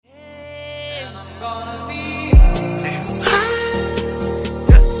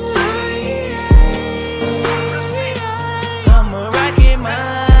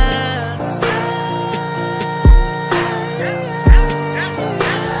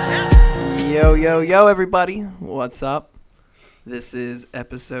Yo, everybody. What's up? This is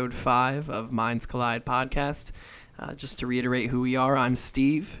episode 5 of Minds Collide podcast. Just to reiterate who we are, I'm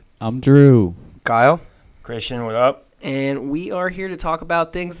Steve. I'm Drew. Kyle. Christian, what up? And we are here to talk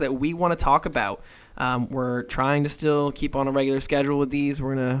about things that we want to talk about. We're trying to still keep on a regular schedule with these.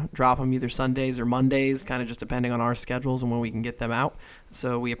 We're going to drop them either Sundays or Mondays, kind of just depending on our schedules and when we can get them out.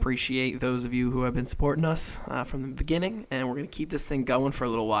 So we appreciate those of you who have been supporting us from the beginning, and we're going to keep this thing going for a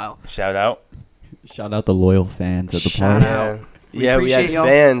little while. Shout out the loyal fans at the park. Yeah, we had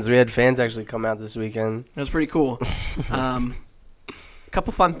fans. We had fans actually come out this weekend. It was pretty cool. A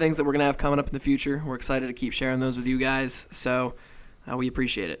couple fun things that we're going to have coming up in the future. We're excited to keep sharing those with you guys, so we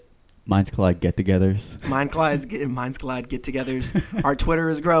appreciate it. Minds Collide get-togethers. Minds Collide get-togethers. Our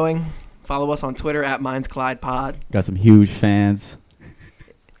Twitter is growing. Follow us on Twitter at Minds Collide Pod. Got some huge fans.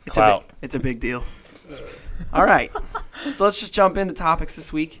 It's a big deal. All right, so let's just jump into topics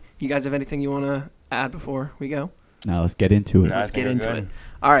this week. You guys have anything you want to add before we go? Now let's get into it. Let's get into it.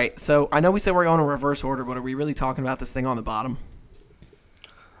 All right, so I know we said we're going in reverse order, but are we really talking about this thing on the bottom?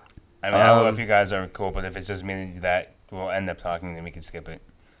 I mean, I don't know if you guys are cool, but if it's just me that we'll end up talking, then we can skip it.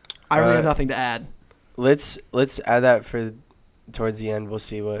 I really have nothing to add. Let's add that for towards the end. We'll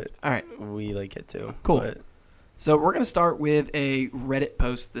see what we get to. Cool. So we're going to start with a Reddit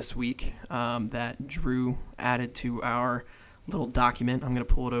post this week that Drew added to our little document. I'm going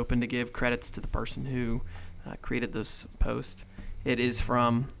to pull it open to give credits to the person who created this post. It is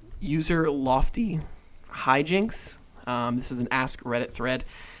from user Lofty Hijinks. This is an Ask Reddit thread.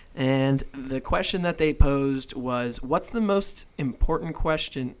 And the question that they posed was, what's the most important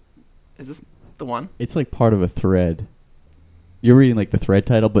question? Is this the one? It's like part of a thread. You're reading like the thread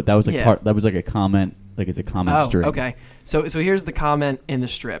title, but that was like that was like a comment. Like it's a comment string. Okay. So here's the comment in the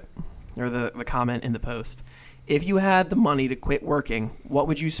strip, or the comment in the post. If you had the money to quit working, what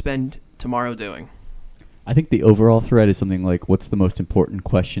would you spend tomorrow doing? I think the overall thread is something like, what's the most important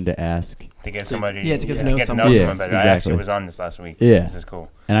question to ask? To get somebody. Yeah, to get to know someone. better. Exactly. I actually was on this last week. Yeah. This is cool.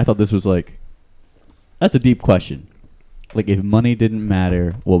 And I thought this was like, that's a deep question. Like, if money didn't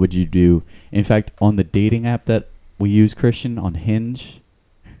matter, what would you do? In fact, on the dating app that we use, Christian, on Hinge.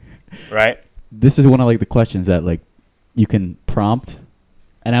 Right. This is one of like the questions that like you can prompt,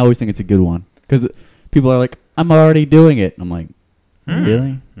 and I always think it's a good one because people are like, "I'm already doing it." And I'm like,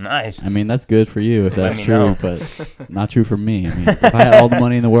 really? Nice. I mean, that's good for you if that's true, know. but not true for me. I mean, if I had all the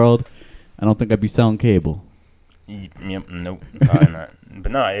money in the world, I don't think I'd be selling cable. Yep. Nope. Probably not.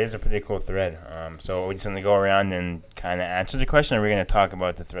 But no, it is a pretty cool thread. So we're just gonna go around and kind of answer the question, or we're gonna talk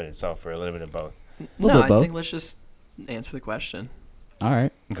about the thread itself, or a little bit of both. I think let's just answer the question. All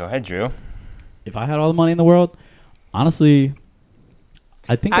right. Go ahead, Drew. If I had all the money in the world, honestly,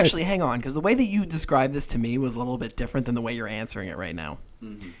 I think hang on, because the way that you described this to me was a little bit different than the way you're answering it right now.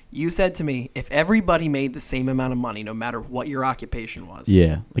 Mm-hmm. You said to me, if everybody made the same amount of money, no matter what your occupation was.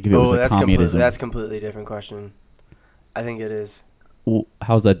 Yeah, like if it was like communism. That's completely different question. I think it is. Well,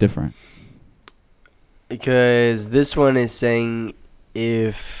 how's that different? Because this one is saying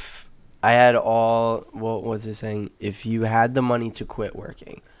if I had all, what was it saying? If you had the money to quit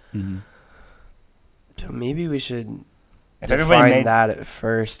working. Mm-hmm. So maybe we should define that at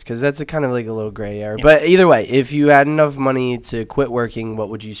first, because that's a kind of like a little gray area. Yeah. But either way, if you had enough money to quit working, what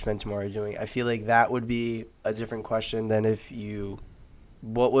would you spend tomorrow doing? I feel like that would be a different question than if you.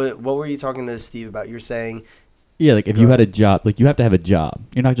 What were you talking to Steve about? You're saying. Yeah, like if you had a job, like you have to have a job.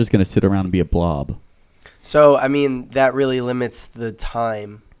 You're not just gonna sit around and be a blob. So I mean, that really limits the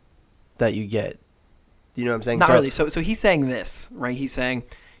time that you get. You know what I'm saying? Not really. So he's saying this, right? He's saying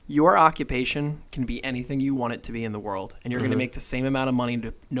your occupation can be anything you want it to be in the world, and you're going to make the same amount of money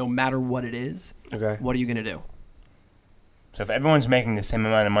no matter what it is. Okay. What are you going to do? So if everyone's making the same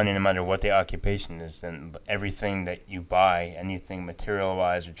amount of money no matter what the occupation is, then everything that you buy, anything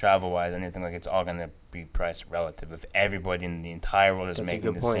material-wise or travel-wise, anything like it's all going to be priced relative. If everybody in the entire world is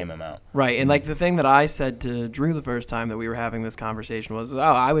making the same amount. Right, and like the thing that I said to Drew the first time that we were having this conversation was,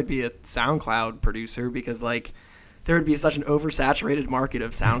 I would be a SoundCloud producer because like there would be such an oversaturated market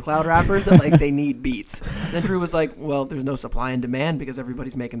of SoundCloud rappers that like they need beats. And then Drew was like, well, there's no supply and demand because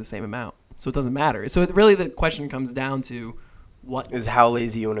everybody's making the same amount. So it doesn't matter. So really the question comes down to what is how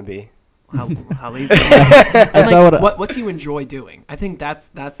lazy you want to be. How lazy you want to be. What do you enjoy doing? I think that's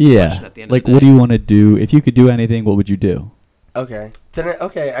the question at the end of the day. What do you want to do? If you could do anything, what would you do? Okay.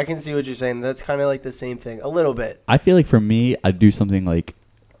 Okay, I can see what you're saying. That's kind of like the same thing. A little bit. I feel like for me, I'd do something like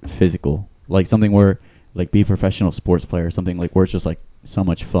physical. like something where like be a professional sports player, something like where it's just like so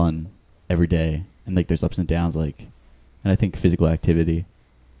much fun every day, and like there's ups and downs, like, and I think physical activity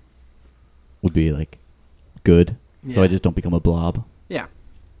would be like good, so I just don't become a blob. Yeah.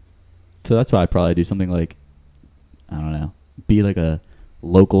 So that's why I probably do something like, I don't know, be like a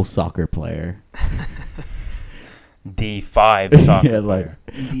local soccer player. D5 soccer Yeah, like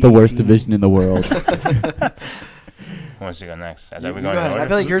player. the worst division in the world. Who wants to go next? You go ahead. I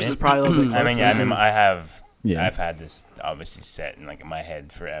feel like yours is probably a little bit I mean, closer. yeah, I mean, Yeah. I've had this obviously set in like in my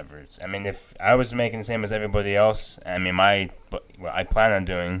head forever. I mean, if I was making the same as everybody else, I mean, what I plan on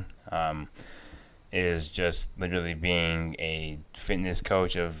doing is just literally being a fitness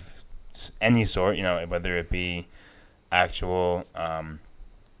coach of any sort, you know, whether it be actual,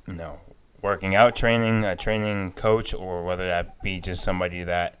 you know, working out training, a training coach, or whether that be just somebody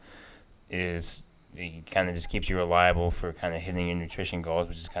that is kind of just keeps you reliable for kind of hitting your nutrition goals,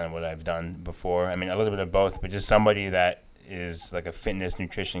 which is kind of what I've done before. I mean, a little bit of both, but just somebody that is like a fitness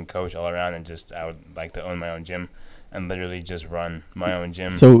nutrition coach all around, and just I would like to own my own gym and literally just run my own gym.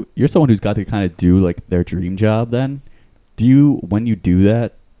 So you're someone who's got to kind of do like their dream job then? When you do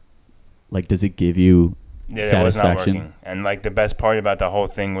that, like does it give you Yeah, that was not satisfaction? working. And like the best part about the whole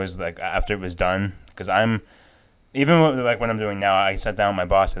thing was like after it was done, because like what I'm doing now, I sat down with my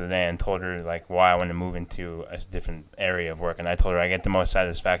boss the other day and told her like why I want to move into a different area of work, and I told her I get the most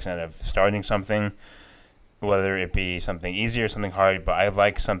satisfaction out of starting something, whether it be something easy or something hard, but I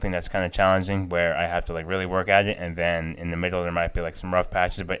like something that's kind of challenging where I have to like really work at it, and then in the middle there might be like some rough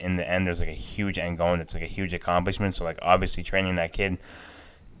patches, but in the end there's like a huge end goal, and it's like a huge accomplishment. So like obviously training that kid,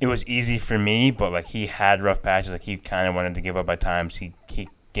 it was easy for me, but like he had rough patches, like he kind of wanted to give up at times. He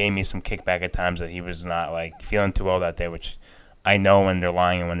gave me some kickback at times that he was not like feeling too well that day, which I know when they're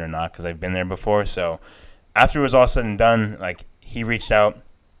lying and when they're not because I've been there before. So after it was all said and done, like he reached out,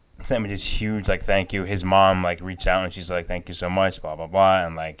 sent me this huge like thank you. His mom like reached out and she's like, thank you so much, blah blah blah,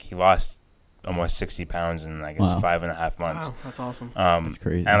 and like he lost almost 60 pounds in like 5.5 months. Wow, that's awesome. That's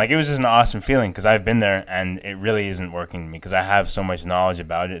crazy. And like it was just an awesome feeling because I've been there and it really isn't working to me because I have so much knowledge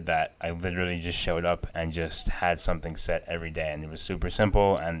about it that I literally just showed up and just had something set every day, and it was super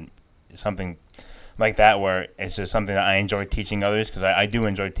simple and something like that where it's just something that I enjoy teaching others because I do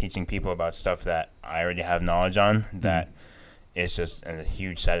enjoy teaching people about stuff that I already have knowledge on. That it's just a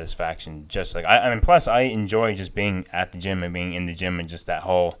huge satisfaction. Just like I mean, plus I enjoy just being at the gym and being in the gym and just that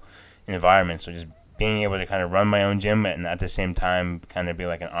whole environment. So just being able to kind of run my own gym and at the same time kind of be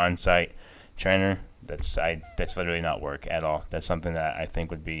like an on-site trainer, that's literally not work at all. That's something that I think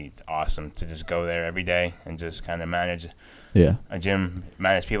would be awesome to just go there every day and just kind of manage a gym,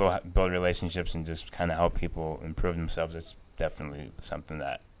 manage people, build relationships, and just kind of help people improve themselves. It's definitely something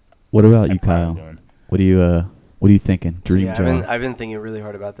that. What about you, plan on Kyle? doing. What are you thinking? Dream Yeah, job. I've been thinking really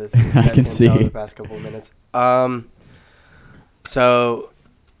hard about this. I can see. Tell the past couple of minutes. So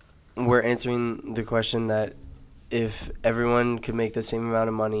we're answering the question that if everyone could make the same amount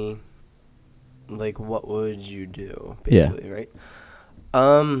of money, like what would you do? Basically, right?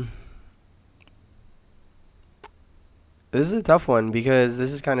 This is a tough one because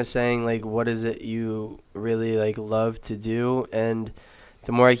this is kind of saying like what is it you really like love to do, and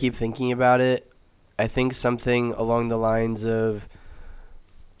the more I keep thinking about it, I think something along the lines of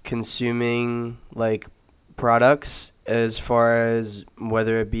consuming like products, as far as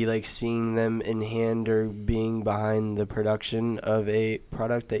whether it be like seeing them in hand or being behind the production of a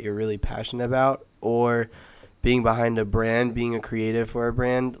product that you're really passionate about, or being behind a brand, being a creative for a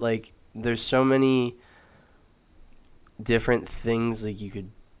brand. Like there's so many different things like you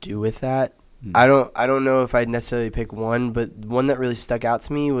could do with that. I don't know if I'd necessarily pick one, but one that really stuck out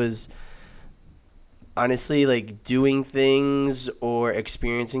to me was honestly like doing things or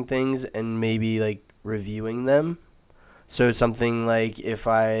experiencing things and maybe like reviewing them. So something like if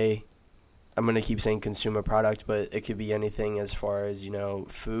I'm going to keep saying consumer product, but it could be anything as far as, you know,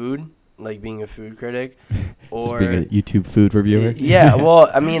 food, like being a food critic or just being a YouTube food reviewer. Yeah, well,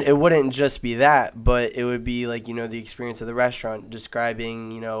 I mean, it wouldn't just be that, but it would be like, you know, the experience of the restaurant,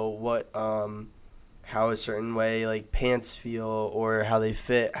 describing, you know, what how a certain way like pants feel or how they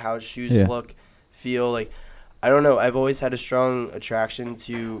fit, how shoes look, feel. Like I don't know, I've always had a strong attraction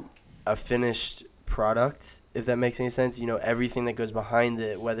to a finished product, if that makes any sense. You know, everything that goes behind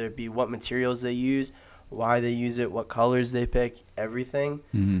it, whether it be what materials they use, why they use it, what colors they pick, everything.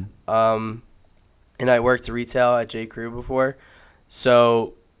 And I worked retail at J. Crew before,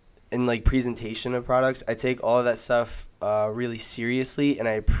 so in like presentation of products, I take all of that stuff really seriously, and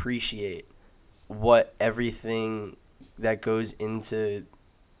I appreciate what everything that goes into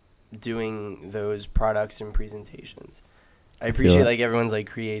doing those products and presentations. I appreciate that. like everyone's like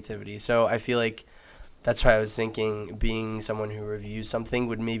creativity. So I feel like that's why I was thinking being someone who reviews something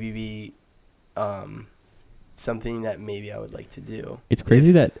would maybe be something that maybe I would like to do. It's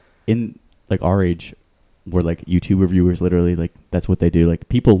crazy that in like our age, where like YouTube reviewers literally like that's what they do. Like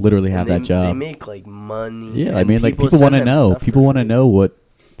people literally have that job. They make like money. Yeah, I and mean like people send want to them know. stuff for People want to free. know what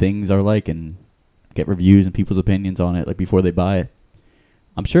things are like and get reviews and people's opinions on it like before they buy it.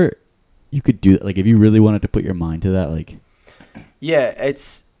 I'm sure you could do that. Like if you really wanted to put your mind to that, like Yeah,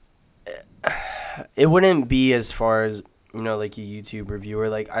 it wouldn't be as far as, you know, like a YouTube reviewer.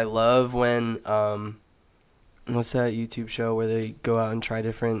 Like I love when what's that YouTube show where they go out and try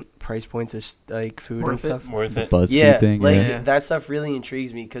different price points of like food Worth and It? stuff. Worth the it. BuzzFeed Yeah, thing. like Yeah. that stuff really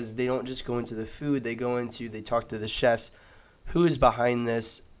intrigues me because they don't just go into the food. They talk to the chefs. Who is behind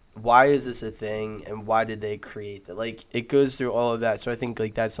this? Why is this a thing? And why did they create that? Like it goes through all of that. So I think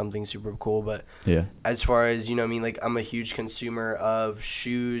like that's something super cool. But Yeah. as far as, you know what I mean, like I'm a huge consumer of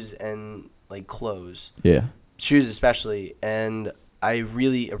shoes and like clothes. Yeah. Shoes especially, and I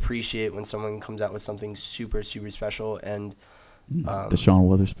really appreciate when someone comes out with something super special and The Sean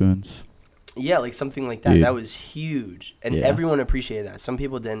Witherspoons. yeah, like something like that. Dude. That was huge, and Yeah. everyone appreciated that. Some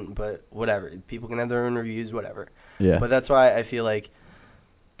people didn't, but whatever. People can have their own reviews, whatever. Yeah. But that's why I feel like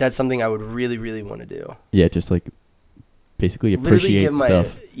that's something I would really want to do. Yeah, just like basically Literally appreciate give my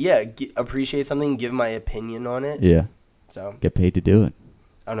stuff. appreciate something, give my opinion on it. Yeah. So Get paid to do it.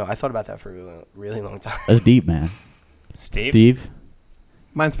 I don't know. I thought about that for a really long time. That's deep, man. Steve?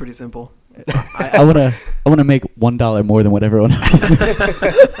 Mine's pretty simple. I wanna make $1 more than what everyone else.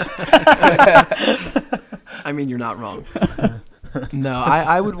 I mean, you're not wrong. No,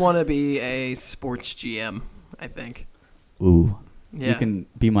 I would want to be a sports GM, I think. Ooh. Yeah. You can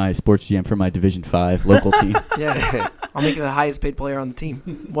be my sports GM for my Division 5 local team. Yeah. I'll make you the highest paid player on the team.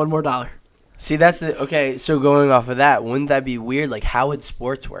 $1 more. See, that's it. Okay, so going off of that, wouldn't that be weird? Like, how would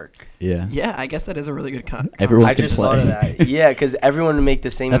sports work? Yeah. Yeah, I guess that is a really good Everyone I can just play. thought of that. Yeah, because everyone would make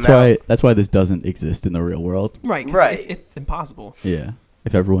the same That's amount. why this doesn't exist in the real world. Right. 'Cause Right. It's impossible. Yeah.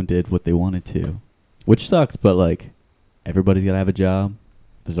 If everyone did what they wanted to. Which sucks, but like everybody's gotta have a job.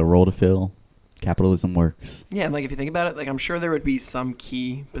 There's a role to fill. Capitalism works. Yeah, and like if you think about it, like I'm sure there would be some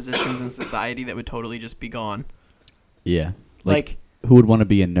key positions in society that would totally just be gone. Yeah. Like Who would want to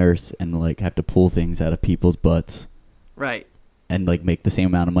be a nurse and like have to pull things out of people's butts right. and like make the same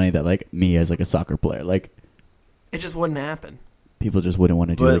amount of money that like me as like a soccer player? Like It just wouldn't happen. people just wouldn't want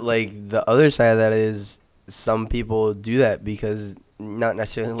to do But it. like the other side of that is some people do that because not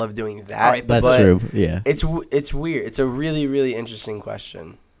necessarily love doing that. Right, That's but true. Yeah. It's weird. It's a really interesting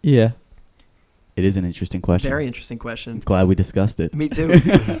question. Yeah. It is an interesting question. Very interesting question. Glad we discussed it. Me too.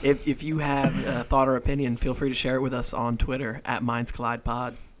 if you have a thought or opinion, feel free to share it with us on Twitter at Minds Collide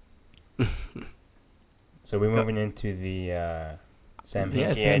Pod. So we're moving into the Sam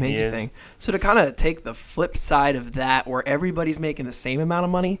Hinkie Sam Hinkie ideas. thing. So to kind of take the flip side of that, where everybody's making the same amount of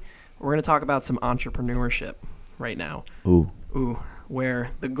money, we're going to talk about some entrepreneurship right now. Ooh.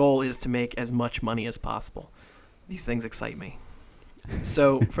 Where the goal is to make as much money as possible. These things excite me.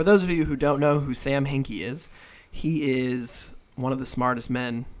 So for those of you who don't know who Sam Hinkie is, he is one of the smartest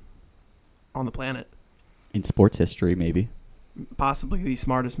men on the planet. In sports history, maybe. Possibly the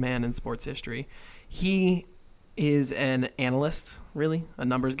smartest man in sports history. He is an analyst, really, a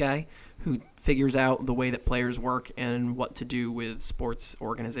numbers guy, who figures out the way that players work and what to do with sports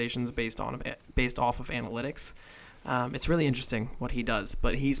organizations based off of analytics. It's really interesting what he does,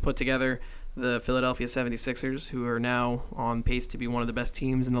 but he's put together the Philadelphia 76ers, who are now on pace to be one of the best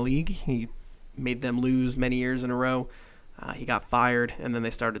teams in the league. He made them lose many years in a row. He got fired, and then they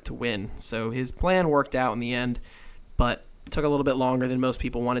started to win. So his plan worked out in the end, but it took a little bit longer than most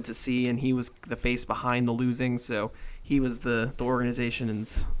people wanted to see, and he was the face behind the losing, so he was the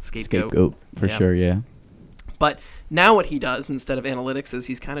organization's scapegoat. For Yeah. sure, yeah. But now what he does instead of analytics is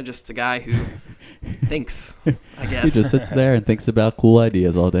he's kind of just a guy who thinks, I He guess. just sits there and thinks about cool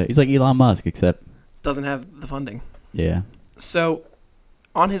ideas all day. He's like Elon Musk, except Doesn't have the funding. yeah. So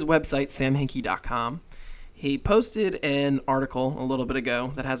on his website, samhinkie.com, he posted an article a little bit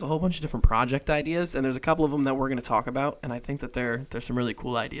ago that has a whole bunch of different project ideas, and there's a couple of them that we're going to talk about, and I think that there's some really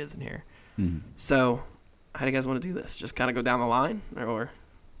cool ideas in here. Mhm. So how do you guys want to do this? Just kind of go down the line? Or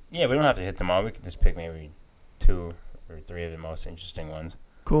Yeah, we don't have to hit them all. We could just pick maybe 2 or 3 of the most interesting ones.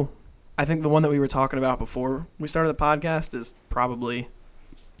 Cool. I think the one that we were talking about before we started the podcast is probably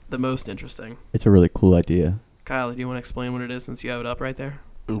the most interesting. It's a really cool idea. Kyle, do you want to explain what it is since you have it up right there?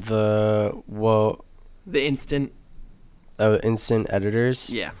 The The instant editors.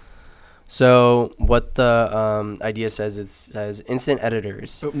 Yeah. So what the idea says, it says instant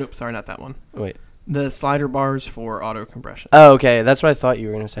editors. Oh, nope, sorry, not that one. Wait. The slider bars for auto compression. Oh, okay. That's what I thought you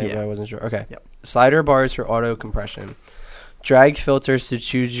were going to say, Yeah. but I wasn't sure. Okay. Yep. Slider bars for auto compression. Drag filters to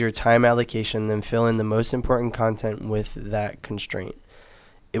choose your time allocation, then fill in the most important content with that constraint.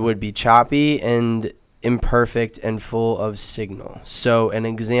 It would be choppy and imperfect and full of signal. So an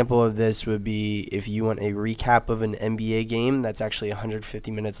example of this would be if you want a recap of an NBA game that's actually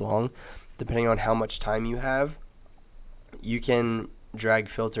 150 minutes long, depending on how much time you have, you can drag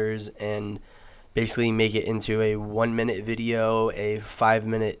filters and basically make it into a 1-minute video, a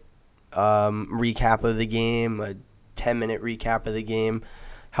 5-minute recap of the game, a 10-minute recap of the game,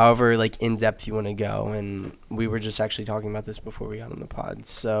 however like in depth you want to go. And we were just actually talking about this before we got on the pod.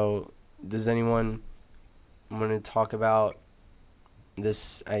 So does anyone want to talk about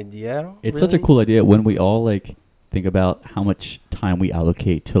this idea at all? It's such a cool idea when we all like think about how much time we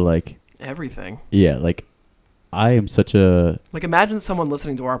allocate to like Everything. like I am such a Like, imagine someone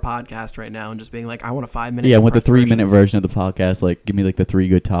listening to our podcast right now and just being like, I want a 5-minute. I want the compressed version. 3-minute version of the podcast. Like, give me like the 3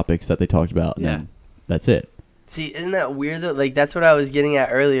 good topics that they talked about. And Yeah. then that's it. See, isn't that weird though? Like, that's what I was getting at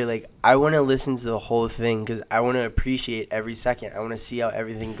earlier. Like, I want to listen to the whole thing because I want to appreciate every second. I want to see how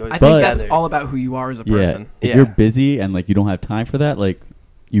everything goes I together. think that's all about who you are as a person. If Yeah. you're busy and like you don't have time for that, like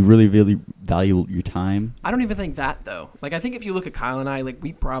you really value your time. I don't even think that, though. Like, I think if you look at Kyle and I, like,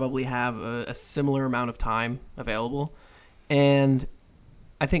 we probably have a similar amount of time available. And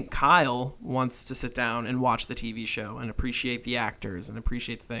I think Kyle wants to sit down and watch the TV show and appreciate the actors and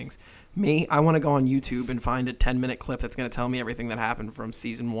appreciate the things. Me, I want to go on YouTube and find a 10-minute clip that's going to tell me everything that happened from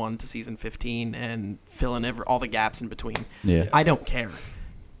season 1 to season 15 and fill in all the gaps in between. Yeah. I don't care.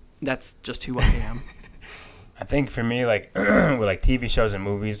 That's just who I am. I think for me, like with like TV shows and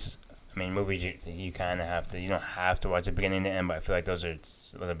movies, I mean, movies you kind of have to. You don't have to watch the beginning to end, but I feel like those are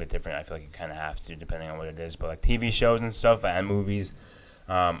a little bit different. I feel like you kind of have to, depending on what it is. But like TV shows and stuff and movies,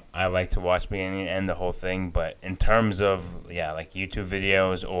 I like to watch beginning to end the whole thing. But in terms of like YouTube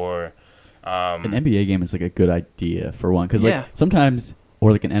videos or An NBA game is like a good idea for one because Yeah. like sometimes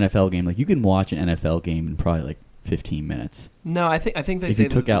or like an NFL game, like you can watch an NFL game in probably like 15 minutes. No, I think they If say you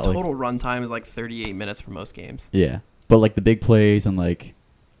took the out, like- total runtime is like 38 minutes for most games. Yeah, but like the big plays and like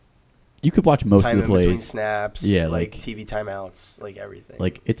you could watch most time of the in between plays. snaps, Yeah, like like- TV timeouts, like everything.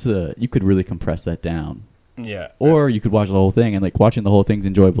 Like you could really compress that down, yeah, or you could watch the whole thing and like watching the whole thing's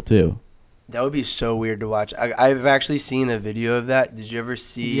enjoyable too. that would be so weird to watch. I've actually seen a video of that. Did you ever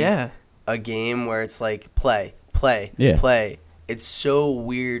see Yeah. a game where it's like play, Yeah. play? It's so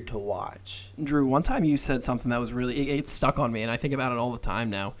weird to watch. Drew, one time you said something that was really, it stuck on me, and I think about it all the time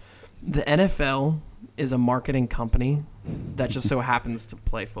now. The NFL is a marketing company that just so happens to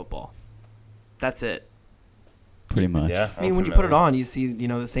play football. That's it. Pretty much. yeah. I mean, when you put it ultimately. on, you see,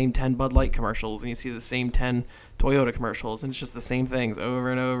 the same 10 Bud Light commercials, and you see the same 10 Toyota commercials, and it's just the same things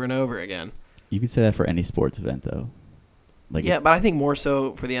over and over and over again. You could say that for any sports event though. Like Yeah, but I think more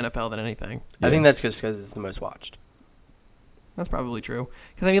so for the NFL than anything. I think that's just because it's the most watched. That's probably true.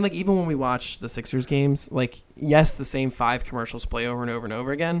 Because, I mean, like, even when we watch the Sixers games, like, yes, the same 5 commercials play over and over and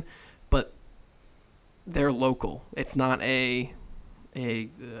over again, but they're local. It's not a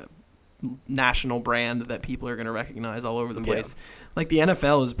national brand that people are going to recognize all over the place. Like, the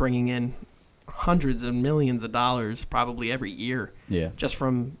NFL is bringing in hundreds of millions of dollars probably every year Yeah. just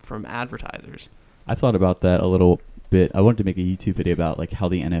from advertisers. I thought about that a little bit. I wanted to make a YouTube video about like how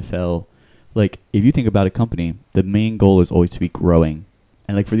the NFL, like if you think about a company, the main goal is always to be growing.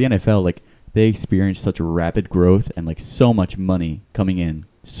 And like for the NFL, like they experience such rapid growth and like so much money coming in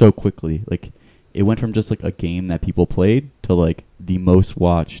so quickly. Like it went from just like a game that people played to like the most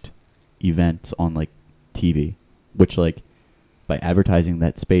watched events on like TV, which like by advertising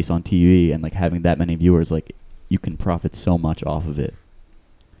that space on TV and like having that many viewers, like you can profit so much off of it.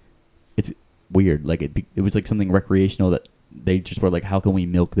 It's weird. Like it was like something recreational that they just were like, how can we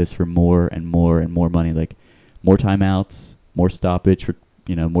milk this for more and more and more money? Like more timeouts, more stoppage for,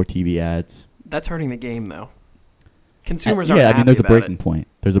 more TV ads. That's hurting the game, though. Consumers aren't yeah, I happy mean, there's a about breaking it. point.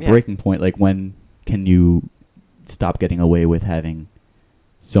 There's a Yeah. breaking point. Like when can you stop getting away with having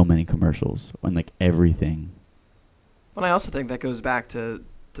so many commercials when like everything? But I also think that goes back to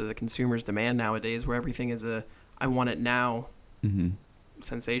the consumer's demand nowadays, where everything is a "I want it now" Mm-hmm.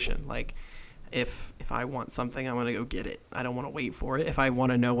 sensation. Like, if I want something, I'm gonna go get it. I don't want to wait for it. If I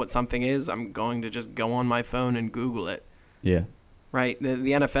want to know what something is, I'm going to just go on my phone and Google it. Yeah. Right? The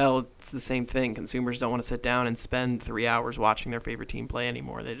NFL, it's the same thing. Consumers don't want to sit down and spend 3 hours watching their favorite team play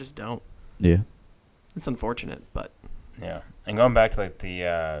anymore. They just don't. Yeah. It's unfortunate, but Yeah, and going back to like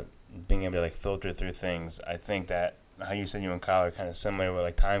the being able to like filter through things, I think that how you said you and Kyle are kind of similar with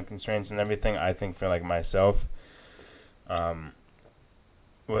like time constraints and everything. I think for like myself,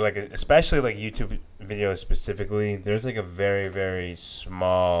 well, like especially like YouTube videos specifically, there's like a very very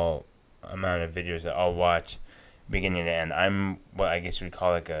small amount of videos that I'll watch beginning to end. I'm what I guess we'd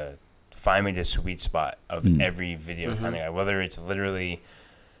call like a find me the sweet spot of every video kind of guy, whether it's literally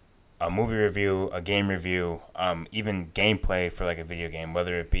a movie review, a game review, even gameplay for like a video game,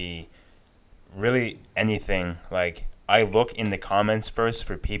 whether it be really anything. Like I look in the comments first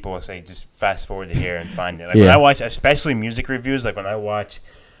for people to say just fast forward to here and find it. Like when I watch, especially music reviews, like when I watch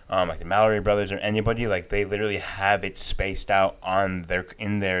like the Mallory Brothers or anybody, like they literally have it spaced out on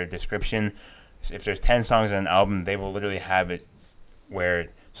in their description. If there's 10 songs on an album, they will literally have it where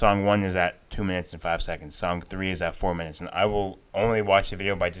song 1 is at 2 minutes and 5 seconds, song 3 is at 4 minutes, and I will only watch the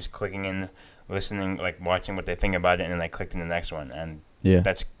video by just clicking in, listening, like watching what they think about it, and then I click in the next one, and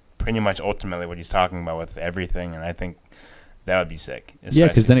that's pretty much ultimately what he's talking about with everything, and I think that would be sick. Yeah,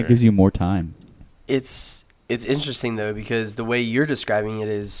 because then it gives you more time. It's interesting though, because the way you're describing it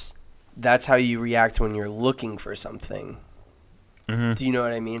is that's how you react when you're looking for something. Mm-hmm. Do you know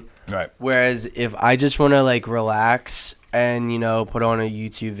what I mean? Right. Whereas if I just want to like relax and put on a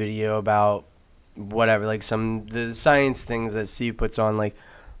YouTube video about whatever, like the science things that Steve puts on, like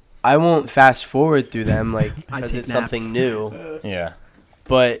I won't fast forward through them, like because it's something new. Yeah.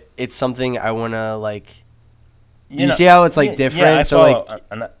 But it's something I want to like. You see how it's like different? Yeah, so like,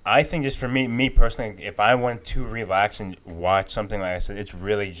 and I think just for me personally, if I want to relax and watch something, like I said, it's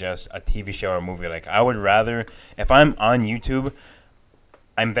really just a TV show or a movie. Like I would rather, if I'm on YouTube,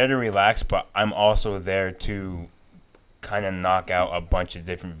 I'm there to relax, but I'm also there to kind of knock out a bunch of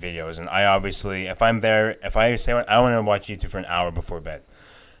different videos. And I obviously, if I'm there, if I say I want to watch YouTube for an hour before bed,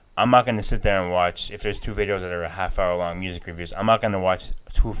 I'm not going to sit there and watch, if there's 2 videos that are a half-hour long music reviews, I'm not going to watch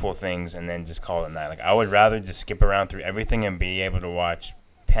 2 full things and then just call it a night. Like, I would rather just skip around through everything and be able to watch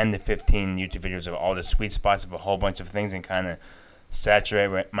 10 to 15 YouTube videos of all the sweet spots of a whole bunch of things and kind of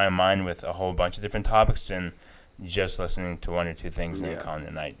saturate my mind with a whole bunch of different topics and just listening to 1 or 2 things and then calling it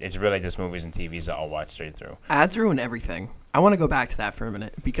a night. It's really just movies and TVs that I'll watch straight through. Ads ruin everything. I want to go back to that for a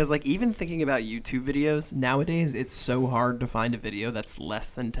minute because, like, even thinking about YouTube videos nowadays, it's so hard to find a video that's less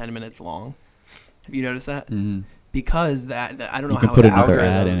than 10 minutes long. Have you noticed that? Mm-hmm. Because that I don't know you can how put it another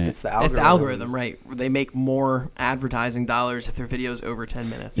ad in it. It's the algorithm. It's the algorithm, right? They make more advertising dollars if their video's over 10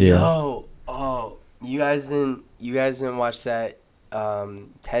 minutes. Yeah. You guys didn't watch that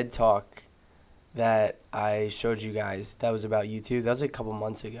TED Talk that I showed you guys. That was about YouTube. That was like a couple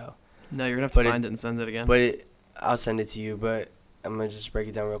months ago. No, you're gonna have to find it and send it again. But I'll send it to you. But I'm gonna just break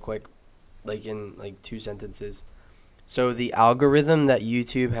it down real quick, like in like 2 sentences. So the algorithm that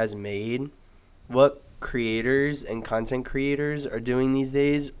YouTube has made, what creators and content creators are doing these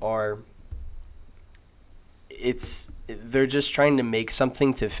days they're just trying to make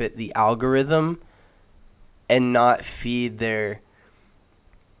something to fit the algorithm and not feed their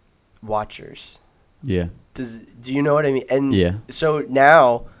watchers. Yeah. Do you know what I mean? And yeah. So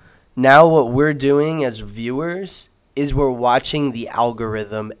now what we're doing as viewers is we're watching the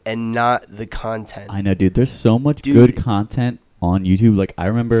algorithm and not the content. I know, dude. There's so much good content on YouTube. Like, I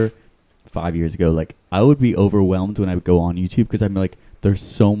remember 5 years ago, like, I would be overwhelmed when I would go on YouTube because I'm like, there's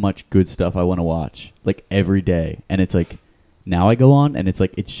so much good stuff I want to watch, like, every day. And it's like, now I go on and it's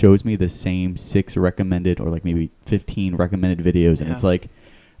like, it shows me the same 6 recommended or like maybe 15 recommended videos. And it's like,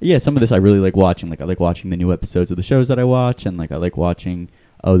 yeah, some of this I really like watching. Like, I like watching the new episodes of the shows that I watch. And like, I like watching,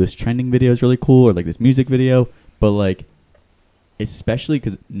 oh, this trending video is really cool, or like this music video. But like, especially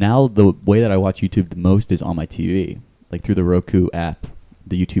because now the way that I watch YouTube the most is on my TV, like through the Roku app,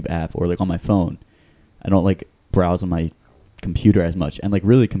 the YouTube app, or like on my phone. I don't like browse on my computer as much. And like,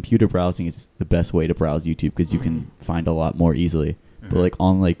 really, computer browsing is the best way to browse YouTube because you can find a lot more easily. But like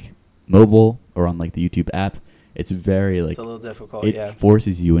on like mobile or on like the YouTube app, it's very like, it's a little difficult. It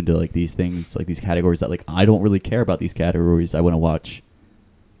forces you into like these things, like these categories that like I don't really care about these categories. I want to watch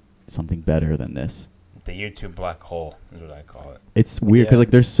something better than this. The YouTube black hole is what I call it. It's weird because like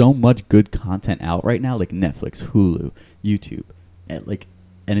there's so much good content out right now, like Netflix, Hulu, YouTube,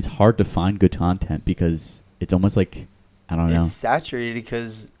 and it's hard to find good content because it's almost like, I don't know. It's saturated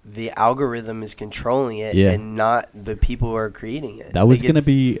because the algorithm is controlling it and not the people who are creating it. That was going to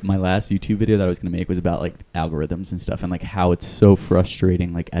be my last YouTube video that I was going to make, was about like algorithms and stuff and like how it's so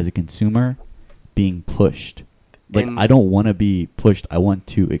frustrating, like as a consumer being pushed. Like, I don't want to be pushed. I want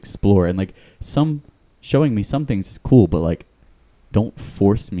to explore. And like showing me some things is cool, but like, don't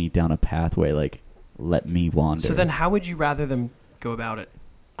force me down a pathway. Like, let me wander. So then how would you rather them go about it?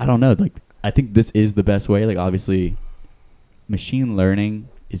 I don't know. Like, I think this is the best way. Like, obviously, machine learning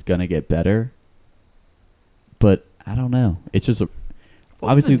is going to get better, but I don't know. It's just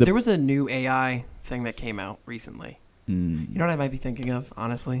obviously there was a new AI thing that came out recently. You know what I might be thinking of,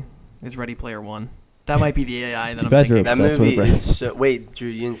 honestly? Is Ready Player One. That might be the AI that You I'm guys are thinking That of. obsessed movie with is so, wait, Drew,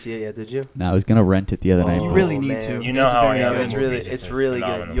 you didn't see it yet, did you? No, I was gonna rent it the other night. You Oh, really need man. to. You know It's how very I am. good. It's movies, really, it's it's a really good.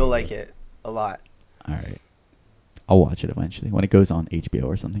 phenomenal You'll movie. like it a lot. All right, I'll watch it eventually when it goes on HBO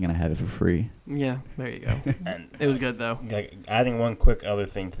or something, and I have it for free. Yeah, there you go. And It was good though. like, adding one quick other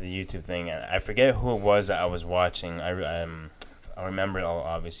thing to the YouTube thing, and I forget who it was that I was watching. I remember it all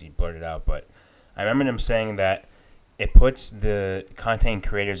obviously blurted out, but I remember them saying that it puts the content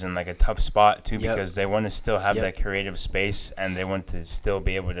creators in like a tough spot too, Yep. because they want to still have Yep. that creative space, and they want to still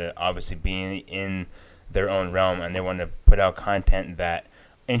be able to obviously be in their own realm, and they want to put out content that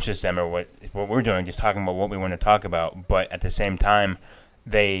interests them, or what we're doing, just talking about what we want to talk about. But at the same time,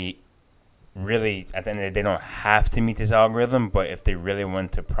 they really, at the end of the day, they don't have to meet this algorithm, but if they really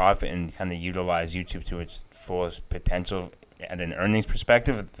want to profit and kind of utilize YouTube to its fullest potential at an earnings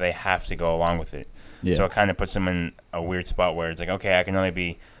perspective, they have to go along with it. Yeah. So it kind of puts them in a weird spot where it's like, okay, I can only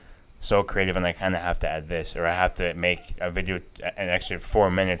be so creative, and I kind of have to add this, or I have to make a video an extra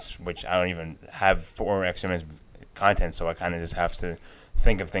 4 minutes, which I don't even have 4 extra minutes of content, so I kind of just have to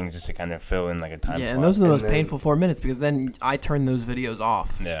think of things just to kind of fill in like a time Yeah, slot. and those are the And most then- painful 4 minutes because then I turn those videos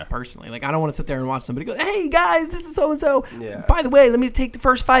off. Yeah. Personally, like I don't want to sit there and watch somebody go, "Hey guys, this is so and so. Yeah. By the way, let me take the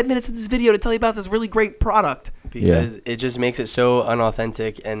first 5 minutes of this video to tell you about this really great product." Because it just makes it so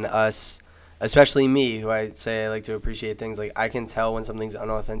unauthentic, and us, especially me, who I say I like to appreciate things, like I can tell when something's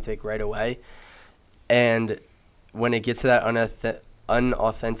unauthentic right away, and when it gets to that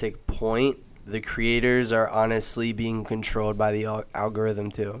unauthentic point, the creators are honestly being controlled by the algorithm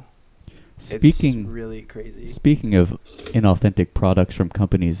too. It's Speaking really crazy. speaking of inauthentic products from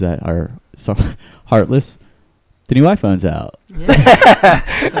companies that are heartless, the new iPhone's out.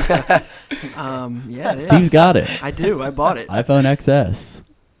 Yeah. Yeah. It is. Steve's got it. I do. I bought it. iPhone XS.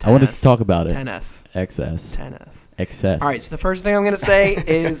 I wanted to 10S. talk about it. 10s. XS. 10s. XS. All right. So the first thing I'm gonna say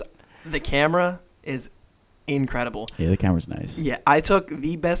is the camera is incredible. Yeah, the camera's nice. Yeah, I took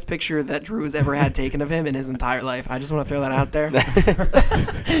the best picture that Drew has ever had taken of him in his entire life. I just want to throw that out there.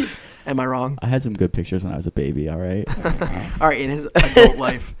 Am I wrong? I had some good pictures when I was a baby, all right? All right, in his adult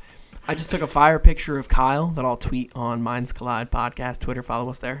life. I just took a fire picture of Kyle that I'll tweet on Minds Collide podcast, Twitter. Follow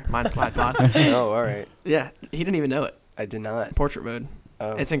us there, Minds Collide Pod. Oh, all right. Yeah, he didn't even know it. I did not. Portrait mode.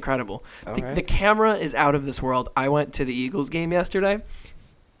 Oh, It's incredible. all The, right. the camera is out of this world. I went to the Eagles game yesterday,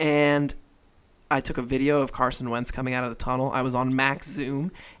 and I took a video of Carson Wentz coming out of the tunnel. I was on max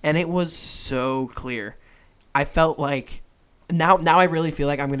zoom, and it was so clear. I felt like now I really feel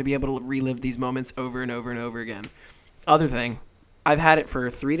like I'm going to be able to relive these moments over and over and over again. Other thing, I've had it for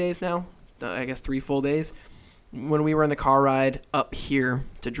 3 days now. I guess 3 full days. When we were in the car ride up here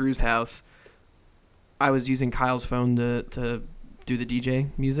to Drew's house, I was using Kyle's phone to do the DJ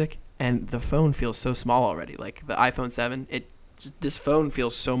music, and the phone feels so small already. Like the iPhone 7, this phone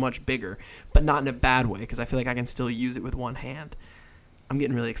feels so much bigger, but not in a bad way because I feel like I can still use it with one hand. I'm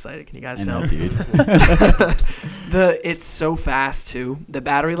getting really excited. Can you guys I tell? know, dude. It's so fast too. The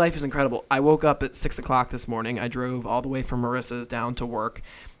battery life is incredible. I woke up at 6 o'clock this morning. I drove all the way from Marissa's down to work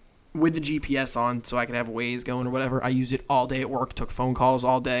with the GPS on so I could have Waze going or whatever. I used it all day at work, took phone calls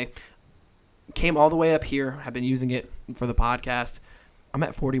all day. Came all the way up here. Have been using it for the podcast. I'm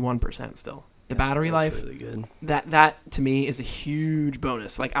at 41% still. The battery life, That's really good. that to me is a huge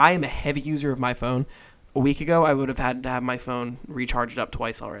bonus. Like I am a heavy user of my phone. A week ago, I would have had to have my phone recharged up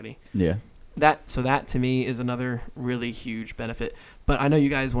twice already. Yeah. That to me is another really huge benefit. But I know you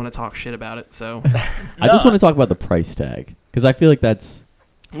guys want to talk shit about it, so I just want to talk about the price tag because I feel like that's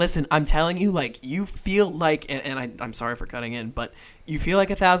listen. I'm telling you, like you feel like, and I'm sorry for cutting in, but you feel like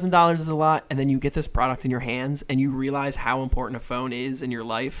 $1,000 is a lot, and then you get this product in your hands, and you realize how important a phone is in your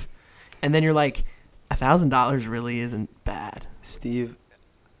life, and then you're like, $1,000 really isn't bad. Steve,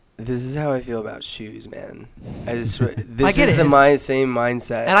 this is how I feel about shoes, man. This I is get it. the same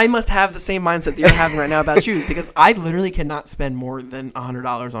mindset. And I must have the same mindset that you're having right now about shoes because I literally cannot spend more than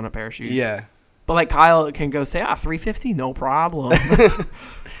 $100 on a pair of shoes. Yeah. But like Kyle can go say, $350, no problem.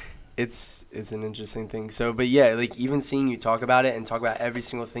 It's an interesting thing. So, but yeah, like even seeing you talk about it and talk about every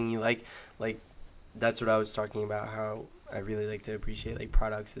single thing you like that's what I was talking about, how I really like to appreciate like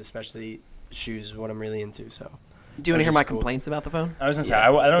products, especially shoes is what I'm really into. So Do you want to hear Which my is cool. complaints about the phone? I was gonna say, Yeah.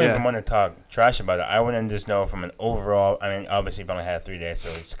 I don't Yeah. even want to talk trash about it. I want to just know from an overall. I mean, obviously, you've only had 3 days, so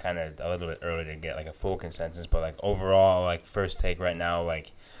it's kind of a little bit early to get like a full consensus. But like overall, like first take right now,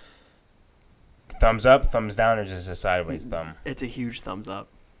 like thumbs up, thumbs down, or just a sideways thumb. It's a huge thumbs up.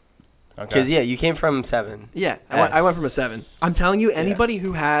 Okay. because yeah, you came from 7. Yeah, I went from a 7. I'm telling you, Yeah. anybody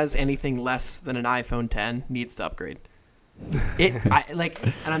who has anything less than an iPhone 10 needs to upgrade.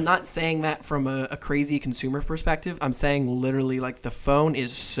 And I'm not saying that from a crazy consumer perspective. I'm saying literally, like, the phone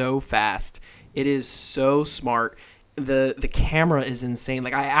is so fast. It is so smart. The camera is insane.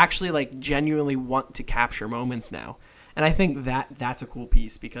 Like, I actually, like, genuinely want to capture moments now. And I think that's a cool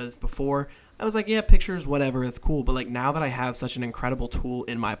piece, because before I was like, yeah, pictures, whatever, it's cool. But, like, now that I have such an incredible tool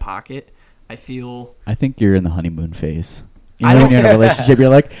in my pocket, I think you're in the honeymoon phase. You know, when you're in a relationship, you're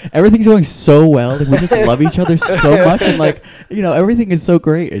like, everything's going so well. Like, we just love each other so much. And, like, you know, everything is so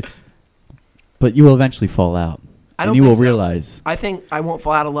great. But you will eventually fall out. And you will realize. I think I won't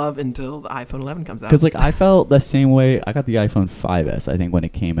fall out of love until the iPhone 11 comes out. Because, like, I felt the same way. I got the iPhone 5S, I think, when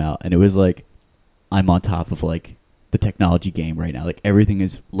it came out. And it was like, I'm on top of, like, the technology game right now. Like, everything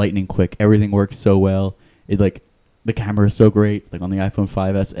is lightning quick. Everything works so well. The camera is so great, like, on the iPhone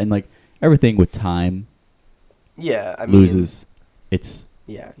 5S. And, like, everything with time loses its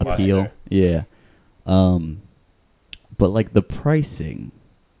appeal. Luster. Yeah. But, like, the pricing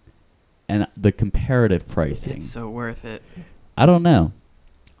and the comparative pricing. It's so worth it. I don't know.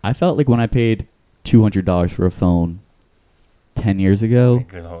 I felt like when I paid $200 for a phone 10 years ago,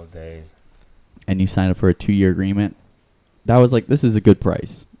 Good old days. and you sign up for a 2-year agreement, that was like, this is a good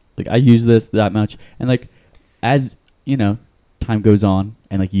price. Like, I use this that much. And, like, as, you know, time goes on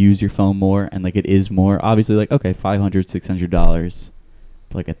and, like, you use your phone more and, like, it is more, obviously, like, okay, $500, $600.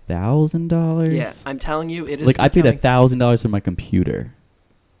 But, like, $1,000? Yeah, I'm telling you, it is. Like, I paid $1,000 for my computer.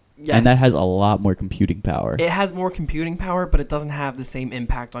 Yes. And that has a lot more computing power. It has more computing power, but it doesn't have the same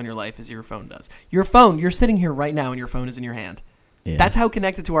impact on your life as your phone does. Your phone, you're sitting here right now and your phone is in your hand. Yeah. That's how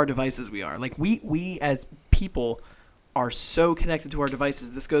connected to our devices we are. Like, we as people are so connected to our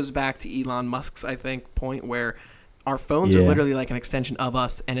devices. This goes back to Elon Musk's, I think, point where our phones are literally like an extension of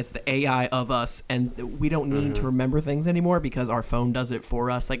us, and it's the AI of us, and we don't need to remember things anymore because our phone does it for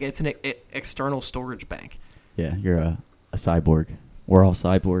us. Like, it's an external storage bank. Yeah, you're a cyborg. We're all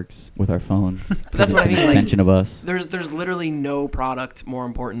cyborgs with our phones. That's what I mean. It's an extension of us. There's literally no product more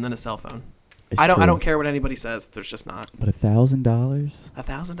important than a cell phone. It's I true. don't care what anybody says. There's just not. But $1,000?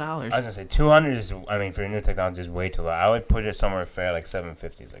 $1,000. I was gonna say 200 is. I mean, for new technology, is way too low. I would put it somewhere fair, like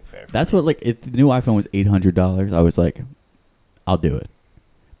 750 is like fair. That's what, like, if the new iPhone was $800, I was like, I'll do it.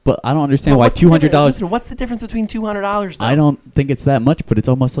 But I don't understand why $200. Listen, what's the difference between $200? Though? I don't think it's that much, but it's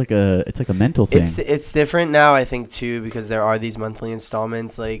almost like a mental thing. It's different now, I think, too, because there are these monthly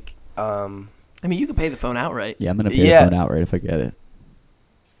installments. Like, I mean, you can pay the phone outright. Yeah, I'm gonna pay the phone outright if I get it.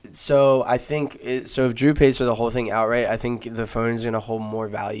 So I think so. If Drew pays for the whole thing outright, I think the phone is gonna hold more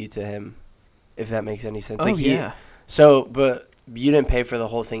value to him, if that makes any sense. Oh, like yeah. But you didn't pay for the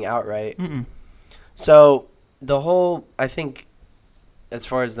whole thing outright. Mm-mm. So I think, as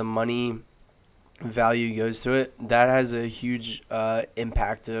far as the money value goes to it, that has a huge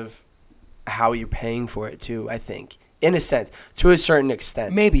impact of how you're paying for it too, I think. In a sense, to a certain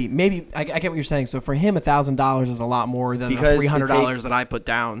extent. Maybe I get what you're saying. So for him, $1,000 is a lot more than Because the $300 that I put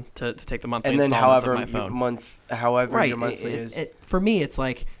down to take the monthly And then installments however of my phone. however your monthly is. For me, it's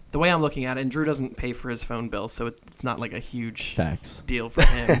like the way I'm looking at it, and Drew doesn't pay for his phone bill, so it's not like a huge Facts. deal for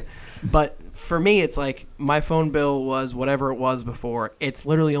him. But for me, it's like my phone bill was whatever it was before. It's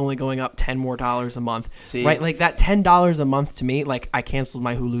literally only going up $10 more a month. See? Right? Like that $10 a month to me, like I canceled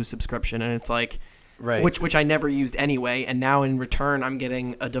my Hulu subscription, and it's like, Right. which I never used anyway, and now in return I'm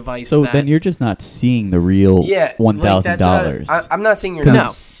getting a device. So that, then you're just not seeing the real $1,000. I'm not saying you're No.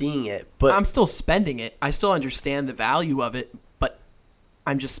 not seeing it, but I'm still spending it. I still understand the value of it, but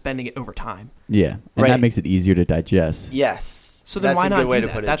I'm just spending it over time. Yeah, and Right. that makes it easier to digest. yes. So then That's why a not good way do to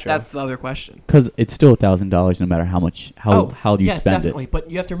that? put it, Joe. That's the other question. Because it's still $1,000 no matter how you yes, spend definitely. it. But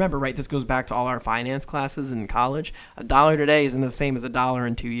you have to remember, right? This goes back to all our finance classes in college. $1 today isn't the same as $1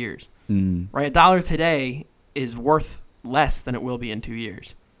 in 2 years, Mm, right? $1 today is worth less than it will be in 2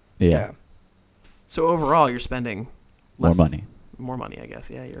 years. yeah, So overall, you're spending more less, money. More money, I guess.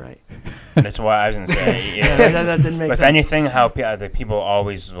 Yeah, you're right. That's why I was gonna say. Yeah, Yeah. that didn't make With sense. anything, how the people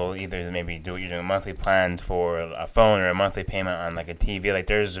always will either maybe you're doing a monthly plan for a phone or a monthly payment on like a TV. Like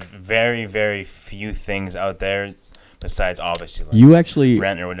there's very, very few things out there besides obviously like You actually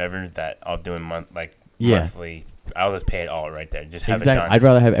rent or whatever that I'll do in Yeah. monthly. I'll just pay it all right there. Just have it exactly. done. I'd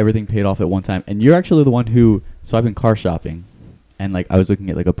rather have everything paid off at one time. And you're actually the one who. So I've been car shopping, and like I was looking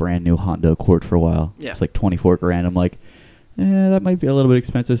at like a brand new Honda Accord for a while. Yeah. It's like $24,000. I'm like, that might be a little bit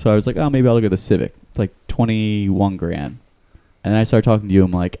expensive. So I was like, oh, maybe I'll look at the Civic. It's like $21,000. And then I started talking to you.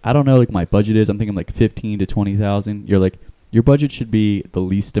 I'm like, I don't know, like my budget is. I'm thinking like 15 to 20,000. You're like, your budget should be the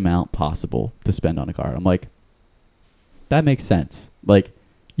least amount possible to spend on a car. I'm like, that makes sense. Like,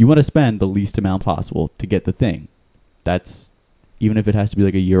 you want to spend the least amount possible to get the thing. That's even if it has to be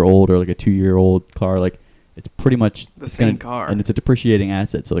like a year old or like a 2-year-old car. Like, it's pretty much The it's same car. and it's a depreciating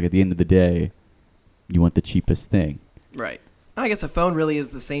asset. So like at the end of the day, you want the cheapest thing. Right. I guess a phone really is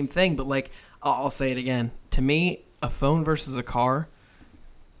the same thing, but like I'll say it again. To me, a phone versus a car,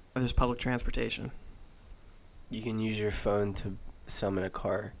 there's public transportation. You can use your phone to summon a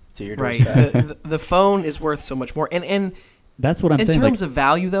car to your Right. doorstep. The phone is worth so much more. And That's what I'm in saying. terms like, of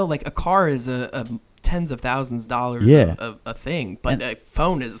value, though, like a car is a tens of thousands of dollars Yeah. of a thing, but And a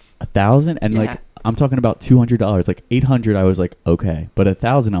phone is 1,000 and Yeah. like I'm talking about $200. Like 800, I was like okay, but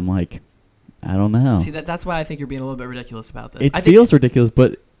 1,000, I'm like, I don't know. see that's why I think you're being a little bit ridiculous about this. It I think feels ridiculous,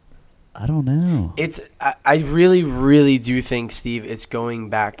 but I don't know. I really, really do think, Steve, it's going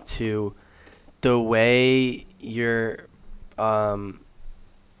back to the way you're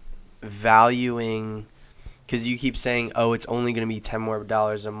valuing, because you keep saying, oh, it's only going to be $10 more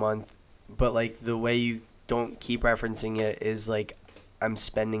a month, but like the way you don't keep referencing it is like, I'm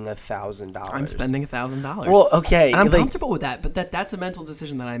spending $1,000. I'm spending $1,000. Well, okay, and I'm like, comfortable with that, but that's a mental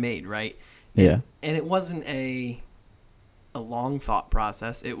decision that I made, right? Yeah. And it wasn't a long thought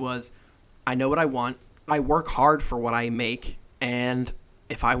process. It was, I know what I want. I work hard for what I make, and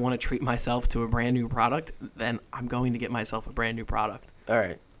if I want to treat myself to a brand new product, then I'm going to get myself a brand new product. all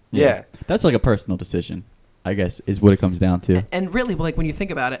right, yeah. That's like a personal decision, I guess, is what it comes down to. And really, like when you think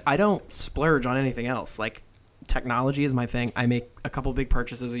about it, I don't splurge on anything else. Like technology is my thing. I make a couple big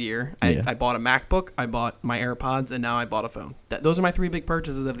purchases a year. Yeah. I bought a MacBook, I bought my AirPods, and now I bought a phone. Those are my 3 big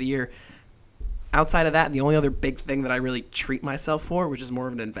purchases of the year. Outside of that, the only other big thing that I really treat myself for, which is more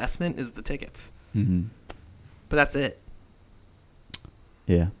of an investment, is the tickets. Mm-hmm. But that's it.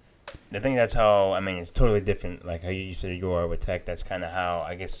 Yeah. I think that's how, I mean, it's totally different. Like how you said you are with tech, that's kind of how,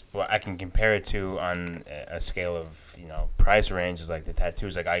 I guess, what I can compare it to on a scale of, price range is like the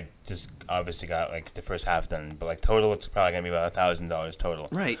tattoos. Like I just obviously got like the first half done, but like total, it's probably going to be about $1,000 total.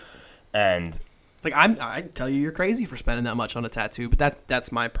 Right. And like I tell you, you're crazy for spending that much on a tattoo, but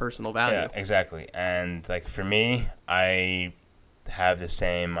that's my personal value. yeah, exactly. And like for me, I have the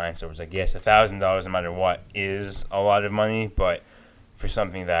same mindset. It's like, yes, $1,000 no matter what is a lot of money, but for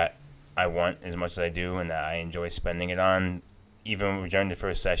something that I want as much as I do and that I enjoy spending it on, even during the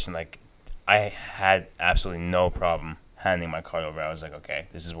first session, like I had absolutely no problem handing my card over. I was like, okay,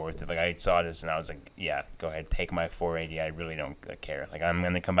 this is worth it. Like I saw this and I was like, yeah, go ahead, take my $480. I really don't care. Like I'm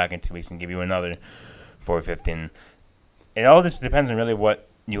gonna come back in 2 weeks and give you another $415. It all just depends on really what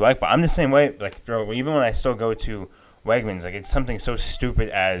you like. But I'm the same way. Like, bro, even when I still go to Wegmans, like it's something so stupid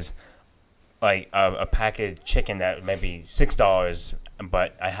as like a packet of chicken that may be $6,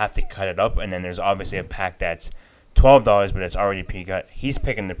 but I have to cut it up, and then there's obviously a pack that's $12, but it's already pre-cut. He's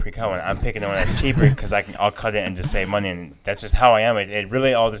picking the pre-cut one. I'm picking the one that's cheaper because I'll cut it and just save money, and that's just how I am. It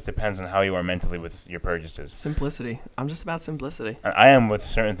really all just depends on how you are mentally with your purchases. Simplicity. I'm just about simplicity. I am with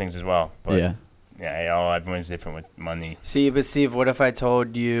certain things as well, but Yeah. everyone's different with money. See, but Steve, what if I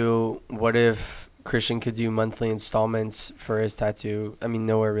told you, what if Christian could do monthly installments for his tattoo? I mean,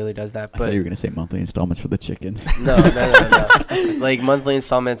 nowhere really does that, I thought but you were going to say monthly installments for the chicken. no. Like monthly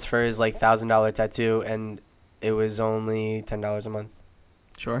installments for his like $1,000 tattoo, and it was only $10 a month.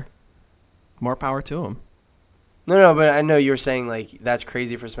 Sure. More power to him. No, but I know you were saying like that's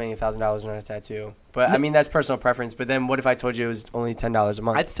crazy for spending $1,000 on a tattoo. But I mean that's personal preference. But then what if I told you it was only $10 a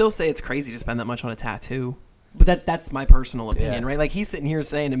month? I'd still say it's crazy to spend that much on a tattoo. But that's my personal opinion, Yeah. right? Like he's sitting here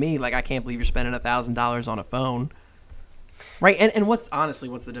saying to me, like, I can't believe you're spending $1,000 on a phone. Right? And what's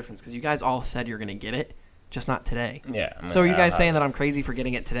the difference? Because you guys all said you're gonna get it, just not today. Yeah. So are you guys saying that I'm crazy for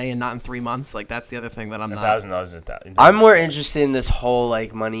getting it today and not in 3 months? Like that's the other thing that I'm not. $1,000 is $1,000. I'm more interested in this whole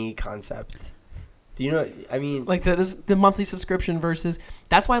like money concept. Do you know? I mean, Like the monthly subscription versus.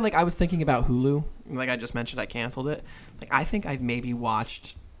 That's why like I was thinking about Hulu. Like I just mentioned, I canceled it. Like I think I've maybe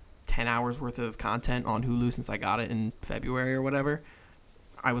watched 10 hours worth of content on Hulu since I got it in February or whatever.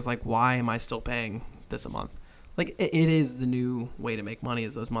 I was like, why am I still paying this a month? Like it is the new way to make money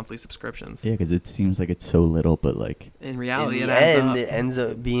is those monthly subscriptions. Yeah, because it seems like it's so little, but like In reality, in it the adds end, up. it ends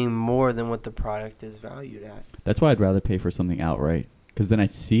up being more than what the product is valued at. that's why I'd rather pay for something outright. Because then I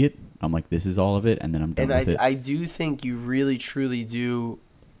see it, I'm like, this is all of it, and then I'm done And with it. I do think you really truly do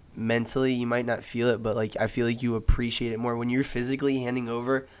mentally, you might not feel it, but like I feel like you appreciate it more when you're physically handing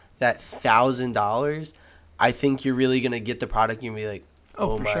over that $1,000. I think you're really gonna get the product and be like,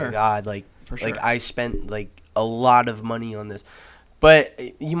 Oh, oh for my sure. god, like For sure. like I spent like a lot of money on this. But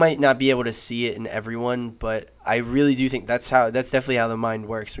you might not be able to see it in everyone, but I really do think that's definitely how the mind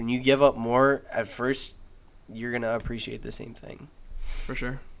works. When you give up more at first, you're gonna appreciate the same thing. For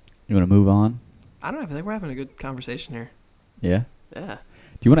sure. You want to move on? I don't know. I think we're having a good conversation here. Yeah? Yeah.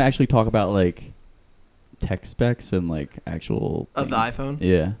 Do you want to actually talk about like tech specs and like actual Of the things? iPhone?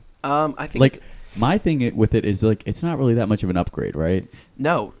 Yeah. I think Like, My thing with it is like it's not really that much of an upgrade, right?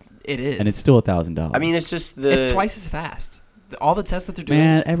 No, it is. And it's still $1,000. I mean, it's just the. It's twice as fast. All the tests that they're doing.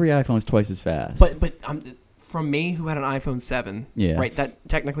 Man, every iPhone is twice as fast. But from me, who had an iPhone 7, Yeah. right, that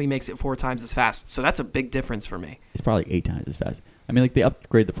technically makes it 4 times as fast. So that's a big difference for me. it's probably 8 times as fast. I mean, like they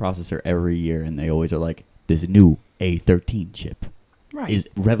upgrade the processor every year, and they always are like, "This new A13 chip Right. is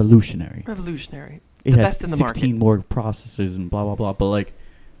revolutionary. Revolutionary. It The has best in the 16 more processors and blah blah blah." But like,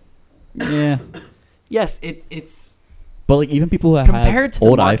 yeah. Yes, it's But like even people who Compared have to the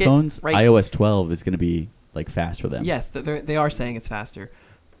old market, iPhones, right? iOS 12 is going to be like fast for them. yes, they are saying it's faster,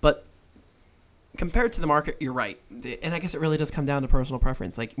 but compared to the market, you're right. And I guess it really does come down to personal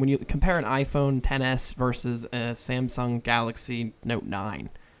preference. Like when you compare an iPhone XS versus a Samsung Galaxy Note 9,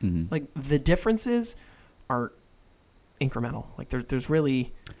 Mhm. like the differences are incremental. Like there's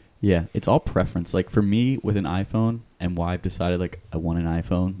really Yeah, it's all preference. Like for me with an iPhone and why I've decided like I want an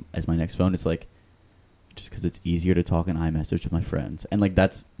iPhone as my next phone, it's like just because it's easier to talk in iMessage with my friends. And like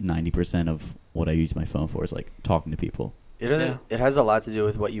that's 90% of what I use my phone for is like talking to people. It has a lot to do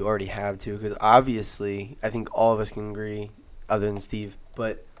with what you already have too, because obviously I think all of us can agree, other than Steve.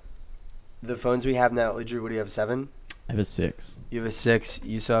 But the phones we have now, Drew, what do you have? 7? I have a 6. You have a 6.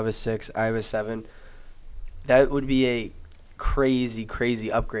 You still have a 6. I have a 7. That would be a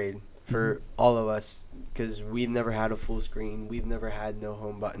crazy upgrade for all of us, because we've never had a full screen. We've never had no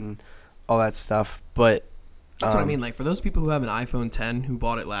home button, all that stuff. But that's what I mean. Like for those people who have an iPhone 10 who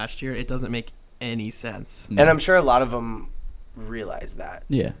bought it last year, it doesn't make any sense. And I'm sure a lot of them realize that.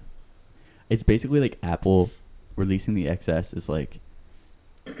 Yeah. It's basically like Apple releasing the XS is like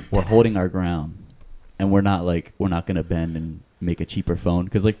we're holding our ground and we're not going to bend and make a cheaper phone,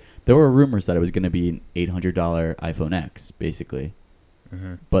 because like there were rumors that it was going to be an $800 iPhone X basically.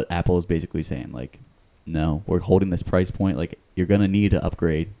 Mm-hmm. But Apple is basically saying like, no, we're holding this price point. Like you're going to need to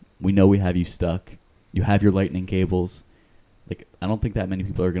upgrade. We know we have you stuck. You have your lightning cables. Like I don't think that many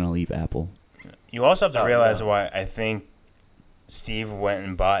people are going to leave Apple. You also have to realize no. why I think Steve went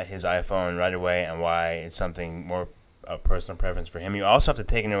and bought his iPhone right away, and why it's something more a personal preference for him. You also have to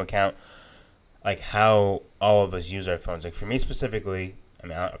take into account like how all of us use our phones. Like for me specifically, I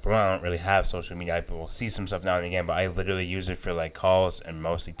mean, for one, I don't really have social media. I will see some stuff now and again, but I literally use it for like calls and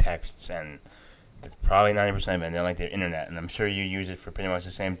mostly texts, and probably 90% of it, and then like the internet. And I'm sure you use it for pretty much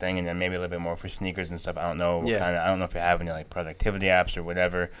the same thing, and then maybe a little bit more for sneakers and stuff. I don't know. Yeah. I don't know if you have any like productivity apps or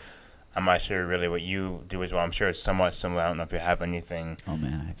whatever. I'm not sure really what you do as well. I'm sure it's somewhat similar. I don't know if you have anything. Oh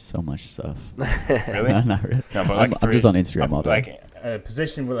man, I have so much stuff. Really? No, not really. No, but like I'm just on Instagram all day. Like a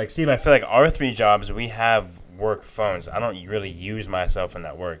position where, like Steve, I feel like our 3 jobs, we have work phones. I don't really use myself in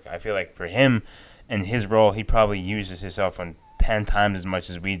that work. I feel like for him, in his role, he probably uses his cell phone 10 times as much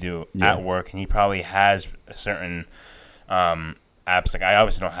as we do at work, and he probably has a certain apps. Like I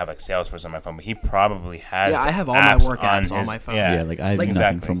obviously don't have like Salesforce on my phone, but he probably has. Yeah, I have all my work apps on my phone. Yeah, like I have nothing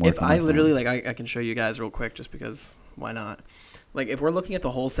exactly. from work. If on my I literally phone. like I can show you guys real quick just because why not? Like if we're looking at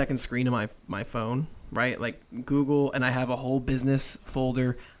the whole second screen of my phone, right? Like Google, and I have a whole business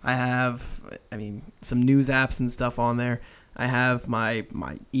folder. I have some news apps and stuff on there. I have my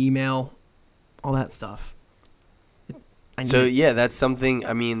email, all that stuff. So yeah, that's something.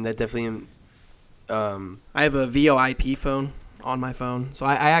 I mean, that definitely. I have a VoIP phone on my phone, so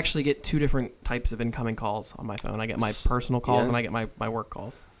I actually get 2 different types of incoming calls on my phone. I get my personal calls and I get my work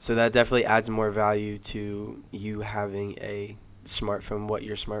calls. So that definitely adds more value to you having a smartphone. What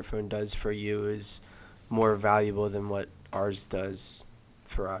your smartphone does for you is more valuable than what ours does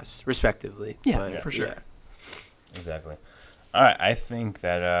for us, respectively. Yeah, for sure. Yeah. Exactly. All right, I think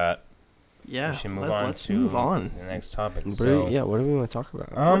that we Yeah, should move let's to move on. the next topic. What So, do we want to talk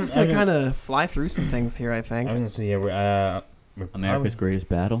about? We're just gonna kind of fly through some things here, I think. I was gonna say, yeah, we're America's Greatest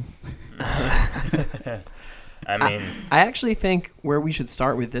Battle. I mean, I actually think where we should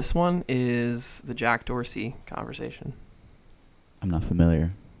start with this one is the Jack Dorsey conversation. I'm not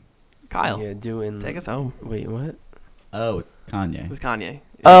familiar. Kyle, Yeah, take us home Wait, what? Oh, Kanye, with Kanye.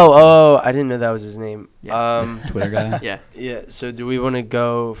 Oh, I didn't know that was his name. Yeah. Twitter guy. Yeah, Yeah. So do we want to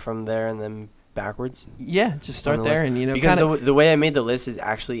go from there and then backwards? yeah. Just start On the there, list. and Because kind of the way I made the list is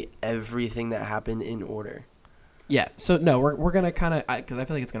actually everything that happened in order. yeah. So no, we're gonna kind of because I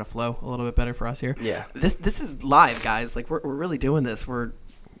feel like it's gonna flow a little bit better for us here. Yeah. This is live, guys. Like we're really doing this. We're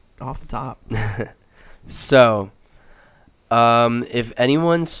off the top. So, if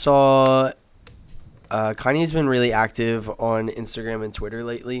anyone saw, Kanye's been really active on Instagram and Twitter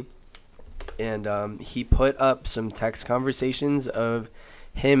lately, and he put up some text conversations of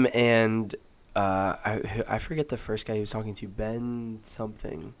him and I forget the first guy he was talking to, Ben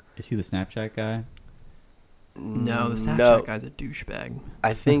something. Is he the Snapchat guy? No, the Snapchat guy's a douchebag.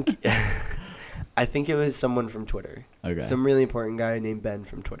 I think I think it was someone from Twitter. Okay. Some really important guy named Ben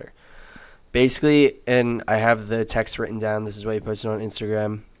from Twitter. Basically, and I have the text written down. This is what he posted on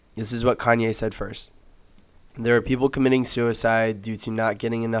Instagram. This is what Kanye said first. There are people committing suicide due to not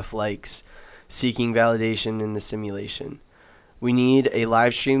getting enough likes, seeking validation in the simulation. We need a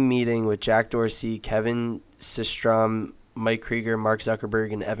live stream meeting with Jack Dorsey, Kevin Systrom, Mike Krieger, Mark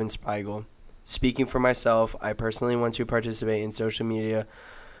Zuckerberg, and Evan Spiegel. Speaking for myself, I personally want to participate in social media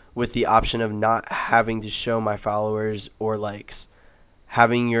with the option of not having to show my followers or likes.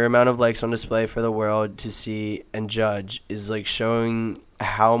 Having your amount of likes on display for the world to see and judge is like showing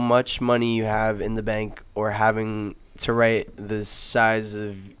how much money you have in the bank or having to write the size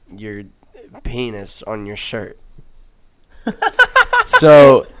of your penis on your shirt.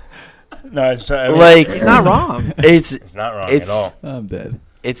 So, No, like, He's not wrong. it's not wrong at all. I'm dead.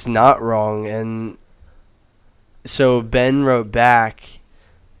 It's not wrong. And so Ben wrote back,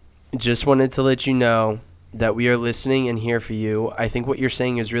 just wanted to let you know that we are listening and here for you. I think what you're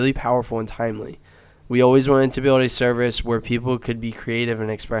saying is really powerful and timely. We always wanted to build a service where people could be creative and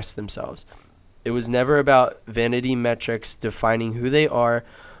express themselves. It was never about vanity metrics defining who they are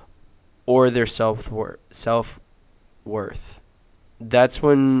or their self-worth. That's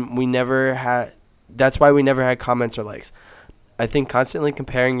why we never had comments or likes. I think constantly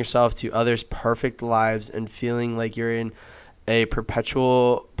comparing yourself to others' perfect lives and feeling like you're in a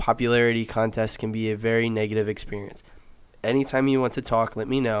perpetual popularity contest can be a very negative experience. Anytime you want to talk, let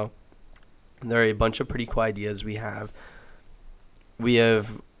me know. There are a bunch of pretty cool ideas we have. We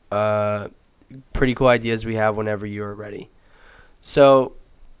have pretty cool ideas we have whenever you are ready. So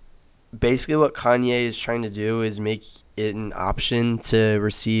basically what Kanye is trying to do is make it an option to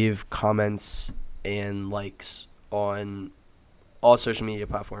receive comments and likes on all social media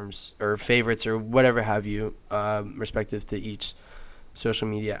platforms or favorites or whatever have you, respective to each social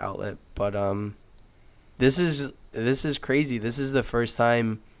media outlet. But this is crazy. This is the first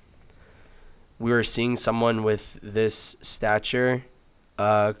time we were seeing someone with this stature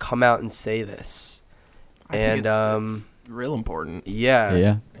come out and say this. I think it's real important. Yeah.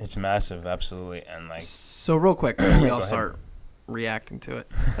 Yeah. It's massive, absolutely, and like. So real quick, before we all Go ahead. start reacting to it,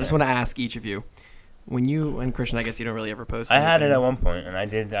 I just want to ask each of you, when you, and Christian, I guess you don't really ever post I had it anything. at one point,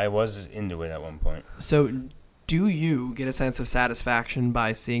 and I was into it at one point. So do you get a sense of satisfaction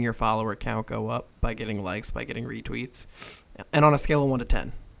by seeing your follower count go up, by getting likes, by getting retweets? And on a scale of 1 to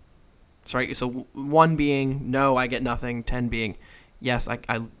 10. Sorry, so 1 being, no, I get nothing, 10 being, yes, I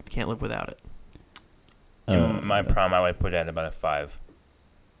can't live without it. In my prom, I would put it at about a 5.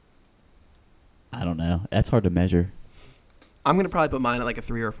 I don't know. That's hard to measure. I'm going to probably put mine at like a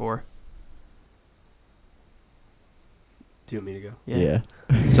 3 or 4. Do you want me to go? Yeah.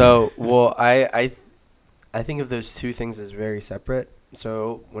 So, well, I think of those two things as very separate.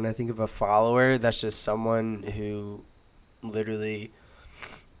 So when I think of a follower, that's just someone who literally,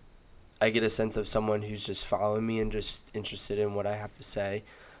 I get a sense of someone who's just following me and just interested in what I have to say.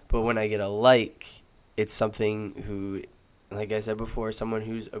 But when I get a like, it's something who, like I said before, someone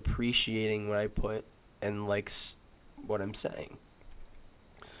who's appreciating what I put and likes what I'm saying.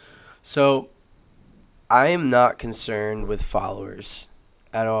 So I am not concerned with followers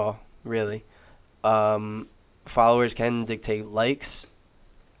at all, really. Followers can dictate likes,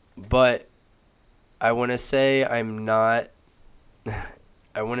 but I want to say I'm not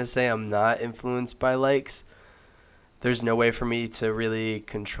influenced by likes. There's no way for me to really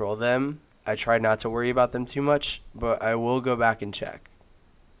control them. I try not to worry about them too much, but I will go back and check.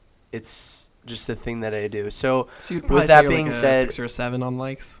 It's just a thing that I do. So you'd probably with that say being like a said, 6 or 7 on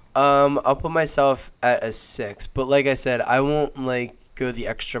likes? I'll put myself at a 6. But like I said, I won't like go the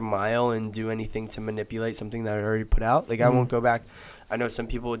extra mile and do anything to manipulate something that I already put out. Like I won't go back. I know some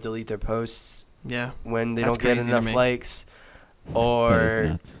people would delete their posts Yeah. when they That's don't get crazy to enough me. likes, That is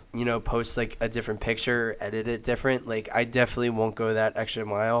or nuts. post like a different picture, edit it different. Like I definitely won't go that extra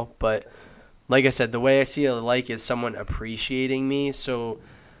mile. But like I said, the way I see a like is someone appreciating me. So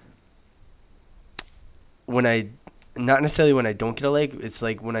not necessarily when I don't get a like, it's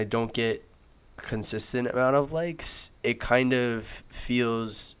like when I don't get consistent amount of likes, it kind of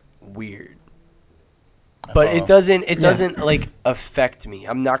feels weird. But it doesn't like affect me.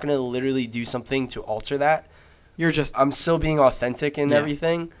 I'm not going to literally do something to alter that. You're just I'm still being authentic and Yeah.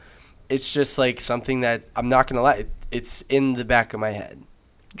 everything. It's just like something that I'm not going to lie. It's in the back of my head.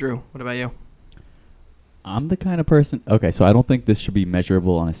 Drew. What about you? I'm the kind of person. Okay, so I don't think this should be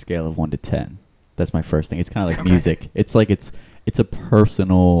measurable on a scale of 1 to 10. That's my first thing. It's kind of like music. It's like it's a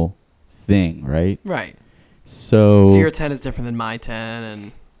personal thing, right? Right. So your 10 is different than my 10,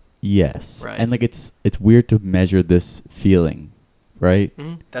 and yes, Right. and like it's weird to measure this feeling, right?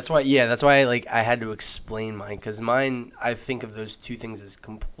 That's why like I had to explain mine, because mine, I think of those two things as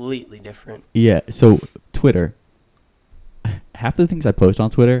completely different. Yeah. So Twitter. Half the things I post on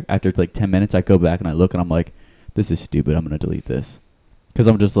Twitter, after like 10 minutes, I go back and I look and I'm like, this is stupid. I'm gonna delete this, because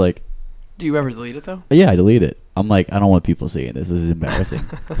I'm just like, Do you ever delete it though? yeah, I delete it. I'm like, I don't want people seeing this. This is embarrassing.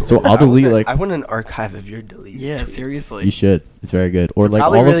 So I'll delete like. I want an archive of your deleted Yeah, tweets. seriously. You should. It's very good. Or like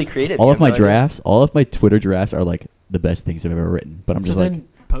Probably all really of, creative. all You of have my no idea. drafts, all of my Twitter drafts are like the best things I've ever written. But I'm so just then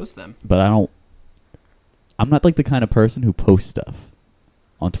like, post them. but I'm not like the kind of person who posts stuff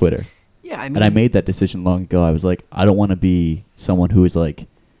on Twitter. Yeah, I mean, And I made that decision long ago. I was like, I don't want to be someone who is like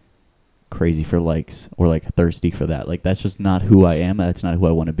crazy for likes or like thirsty for that. Like that's just not who I am. That's not who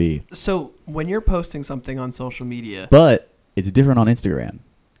I want to be. So when you're posting something on social media, But it's different on Instagram.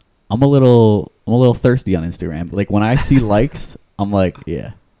 I'm a little thirsty on Instagram. Like when I see likes, I'm like,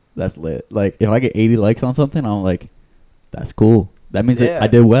 yeah, that's lit. Like if I get 80 likes on something, I'm like, that's cool. That means that I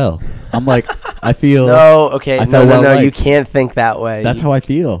did well. I'm like, I feel. No, okay, I no, felt no, well no. You liked. can't think that way. That's how I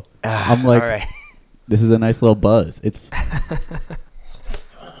feel. I'm like, all right. this is a nice little buzz. It's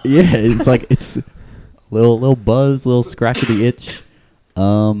yeah, it's like it's little buzz, little scratch of the itch.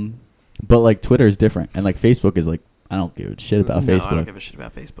 But like Twitter is different, and like Facebook is like I don't give a shit about no, Facebook. I don't give a shit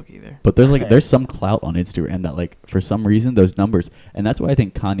about Facebook either. But there's some clout on Instagram that like for some reason those numbers, and that's why I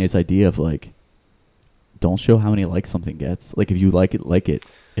think Kanye's idea of like don't show how many likes something gets. Like if you like it.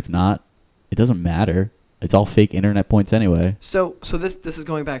 If not, it doesn't matter. It's all fake internet points anyway. So this is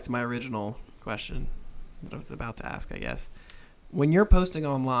going back to my original question that I was about to ask, I guess. When you're posting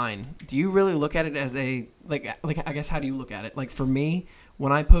online, do you really look at it as a like I guess how do you look at it? Like for me,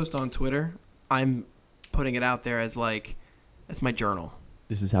 when I post on Twitter, I'm putting it out there as like it's my journal.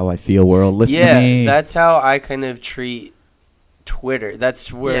 This is how I feel, world. Listen to me. Yeah, that's how I kind of treat Twitter.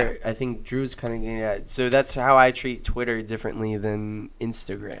 That's where I think Drew's kind of getting at. So that's how I treat Twitter differently than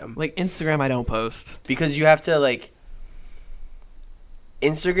Instagram. Like Instagram, I don't post. Because you have to like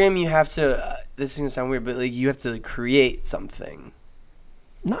Instagram, you have to. This is gonna sound weird, but like you have to create something.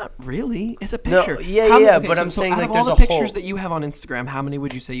 Not really. It's a No, picture. yeah, but I'm saying, out like, of there's all a the pictures whole- that you have on Instagram, how many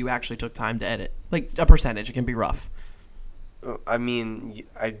would you say you actually took time to edit? Like a percentage. It can be rough. I mean,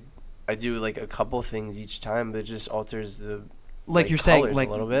 I do like a couple things each time, but it just alters the Like you're saying, colors like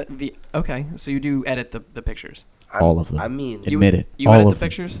a little bit. Okay, so you do edit the pictures. All of them. I mean, Admit it. You all edit of the them.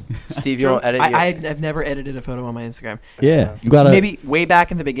 pictures. Steve, you don't edit. I've never edited a photo on my Instagram. Yeah, you gotta. Maybe way back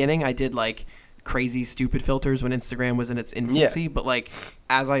in the beginning, I did like crazy stupid filters when Instagram was in its infancy. But like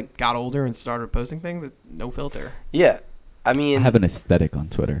as I got older and started posting things, no filter. Yeah, I I mean, have an aesthetic on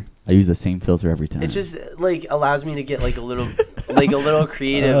Twitter. I use the same filter every time. it just like allows me to get like a little, like a little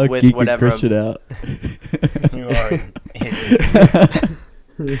creative Oh, with geeking whatever. Christian out. You are an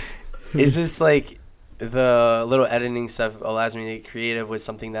idiot. It's just like the little editing stuff allows me to get creative with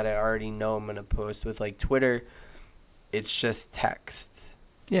something that I already know I'm gonna post. With like Twitter, it's just text.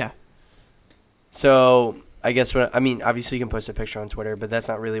 Yeah. So I guess obviously you can post a picture on Twitter, but that's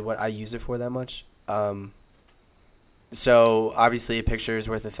not really what I use it for that much. So obviously a picture is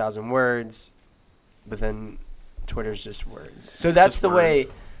worth 1,000 words, but then Twitter's just words. So that's Just the way.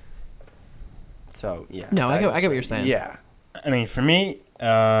 words. So yeah. No, I get what you're saying. Yeah. I mean, for me,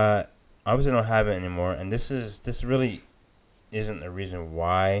 obviously I don't have it anymore, and this really isn't the reason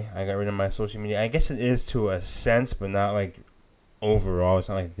why I got rid of my social media. I guess it is to a sense, but not like overall. It's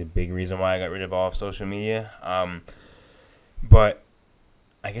not like the big reason why I got rid of all of social media. But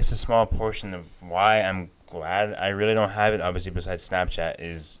I guess a small portion of why I'm glad I really don't have it, obviously besides Snapchat,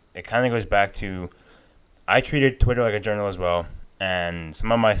 is it kind of goes back to I treated Twitter like a journal as well. And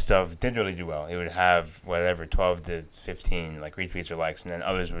some of my stuff did really do well. It would have whatever 12 to 15 like retweets or likes, and then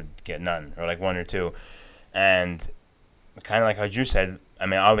others would get none or like one or two. And kind of like how Drew said, I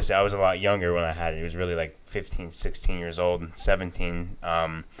mean, obviously I was a lot younger when I had it. It was really like 15, 16 years old, 17.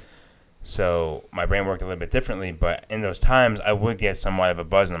 So my brain worked a little bit differently. But in those times, I would get somewhat of a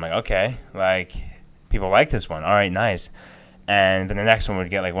buzz, and I'm like, okay, like people like this one. All right, nice. And then the next one would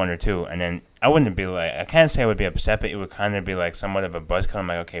get like one or two, and then I wouldn't be like, I can't say I would be upset, but it would kind of be like somewhat of a buzz cut. I'm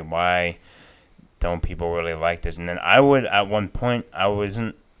like, okay, why don't people really like this? And then I would, at one point, I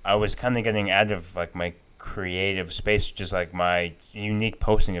was kind of getting out of like my creative space, just like my unique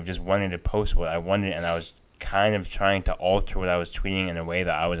posting of just wanting to post what I wanted, and I was kind of trying to alter what I was tweeting in a way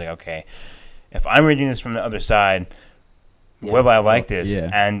that I was like, okay, if I'm reading this from the other side, will I like this?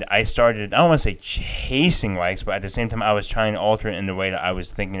 Yeah. And I started, I don't want to say chasing likes, but at the same time, I was trying to alter it in the way that I was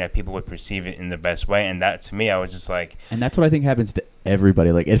thinking that people would perceive it in the best way. And that, to me, I was just like... And that's what I think happens to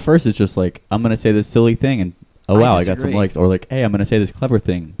everybody. Like, at first, it's just like, I'm going to say this silly thing, and, oh, wow, I got some disagree. likes. Or like, hey, I'm going to say this clever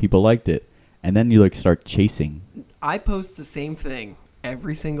thing. People liked it. And then you, like, start chasing I post the same thing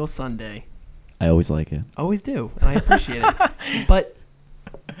every single Sunday. I always like it. Always do, and I appreciate it. But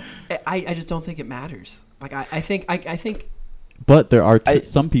I just don't think it matters. Like I think. But there are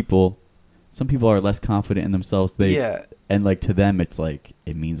some people are less confident in themselves. And like to them, it's like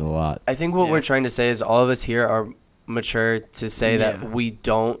it means a lot. I think what we're trying to say is all of us here are mature to say that we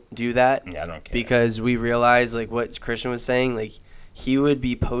don't do that. Yeah, I don't care. Because we realize, like what Christian was saying, like he would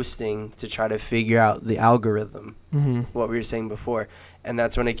be posting to try to figure out the algorithm, what we were saying before. And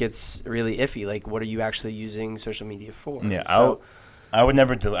that's when it gets really iffy. Like, what are you actually using social media for? Yeah, so, I've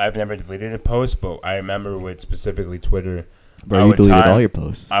never deleted a post, but I remember with specifically Twitter. Bro, you deleted all your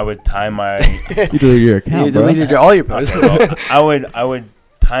posts. I would time my. You deleted your account, you deleted all your posts. Okay, well, I would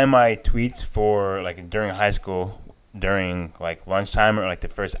time my tweets for like during high school, during like lunchtime or like the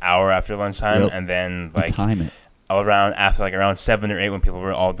first hour after lunchtime, and then like time it. Around after like around 7 or 8 when people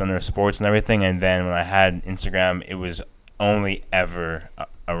were all done their sports and everything, and then when I had Instagram, it was only ever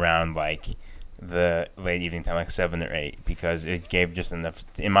around like the late evening time, like 7 or 8, because it gave just enough.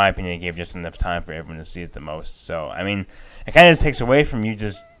 In my opinion, it gave just enough time for everyone to see it the most. So I mean, it kind of takes away from you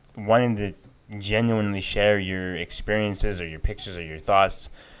just wanting to genuinely share your experiences or your pictures or your thoughts.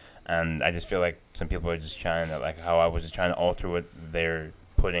 And I just feel like some people are just trying to, like how I was just trying to alter what they're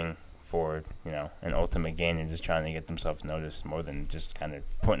putting for, an ultimate gain, and just trying to get themselves noticed more than just kind of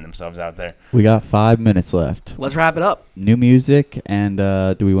putting themselves out there. We got 5 minutes left. Let's wrap it up. New music, and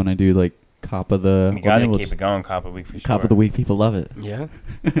do we want to do like Cop of the... We got to keep it going, Cop of the Week for sure. Cop of the Week, people love it. Yeah.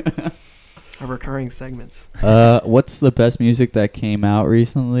 Our recurring segments. What's the best music that came out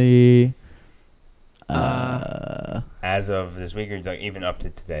recently? As of this week, or like even up to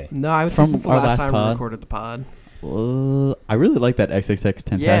today? No, I would say since the our last last time pod. we recorded the pod. I really like that XXX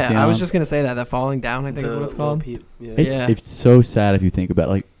Tentacion. Yeah, I was just gonna say that Falling Down, I think is what it's called. It's so sad if you think about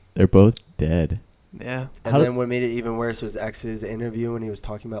it. Like they're both dead. Yeah. And then what made it even worse was X's interview when he was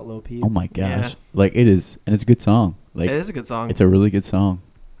talking about Lil Peep. Oh my gosh! Yeah. Like it is, and it's a good song. Like it is a good song. It's a really good song.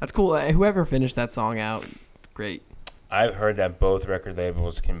 That's cool. Whoever finished that song out, great. I've heard that both record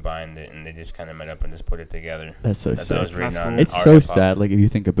labels combined it, and they just kind of met up and just put it together. That's so That's what I was sad. reading on It's Art so Hip Hop. sad. Like if you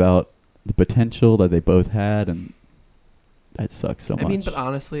think about the potential that they both had, and that sucks so much. I mean, but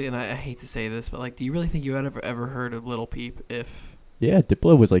honestly, and I hate to say this, but like, do you really think you had ever heard of Lil Peep? If yeah,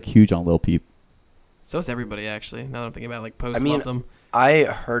 Diplo was like huge on Lil Peep. so is everybody actually. Now that I'm thinking about it, like Post I mean, loved him. I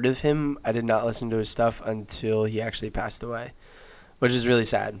heard of him. I did not listen to his stuff until he actually passed away, which is really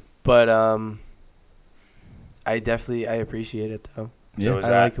sad. But I appreciate it though. So is I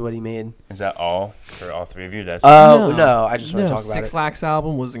that, like what he made. is that all for all three of you? That's No, I just want to talk about Six it. Lax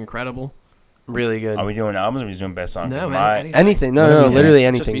album was incredible. Really good. Are we doing albums or are we doing best songs? No, 'Cause man, Anything. No, Whatever, yeah. literally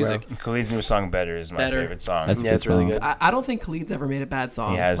Just anything, bro. music. Khalid's new song "Better" is my Better. favorite song. That's a Yeah, good it's really song. good. I don't think Khalid's ever made a bad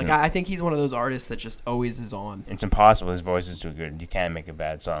song. He hasn't. Like I think he's one of those artists that just always is on. It's impossible. His voice is too good. You can't make a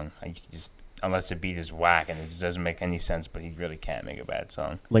bad song. Like, you just unless the beat is whack and it just doesn't make any sense. But he really can't make a bad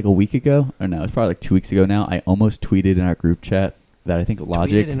song. Like a week ago, or no, it's probably like 2 weeks ago now. I almost tweeted in our group chat that I think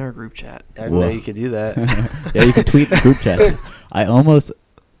Logic. Tweeted in our group chat. I didn't know Whoa. you could do that. Yeah, you can tweet in the group chat. I almost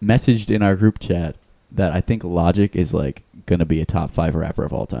messaged in our group chat that I think Logic is like gonna be a top 5 rapper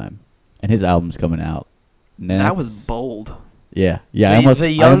of all time, and his album's coming out. That was bold. Yeah.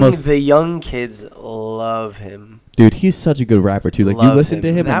 The young kids love him. Dude, he's such a good rapper too. Like you Love listen to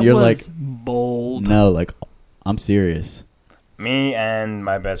him. him That and you're like, was bold. no, like I'm serious. Me and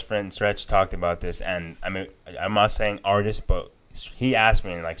my best friend Stretch talked about this, and I mean, I'm not saying artist, but he asked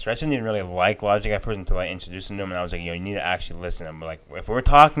me, like, Stretch didn't really like Logic at first until I introduced him to him, and I was like, you need to actually listen to him. But like, if we're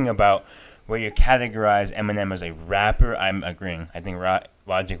talking about where you categorize Eminem as a rapper, I'm agreeing. I think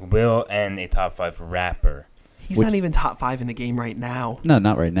Logic will end a top 5 rapper. He's not even top 5 in the game right now. No,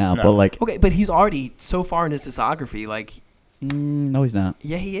 not right now, No. but like, Okay, but he's already so far in his discography. Like, no, he's not.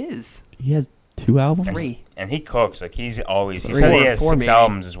 yeah, he is. He has 2 albums. 3. And he cooks. Like, he's always... He Four- said he has four 6 maybe.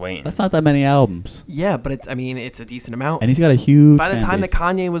 albums is waiting. That's not that many albums, Yeah, but it's a decent amount. and he's got a huge. By the fan time that base.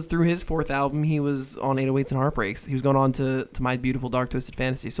 Kanye was through his 4th album, he was on 808s and Heartbreaks. He was going on to My Beautiful Dark Twisted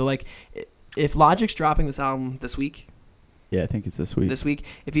Fantasy. So like, if Logic's dropping this album this week, Yeah, I think it's this week.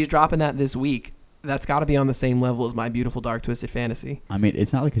 if he's dropping that this week, that's got to be on the same level as My Beautiful Dark Twisted Fantasy. I mean,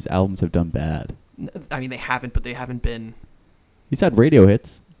 it's not like his albums have done bad. I mean, they haven't, but they haven't been He's had radio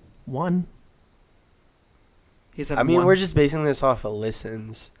hits. one. He's had I mean, one. we're just basing this off of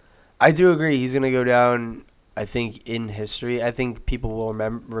listens. I do agree he's going to go down, I think, in history. I think people will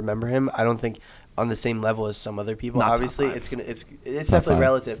remember him. I don't think on the same level as some other people. Not top Obviously, 5. it's Top definitely 5.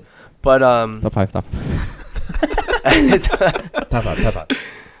 relative. But Top 5. it's, Top 5.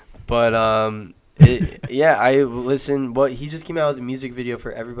 but I listen. What he just came out with a music video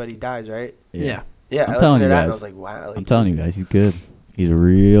for "Everybody Dies," right? Yeah. Yeah, I'm I listened telling to you that and I guys. was like, wow. Like, I'm telling you guys, he's good. He's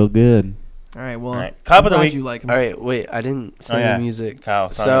real good. All right, well, All right. Cop I'm of the glad week. you like him. All right, wait, I didn't say yeah. the music. Kyle.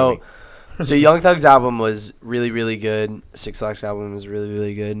 Song of the So, week. so Young Thug's album was really, really good. Six Flags album was really,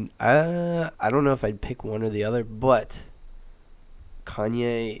 really good. I don't know if I'd pick one or the other, but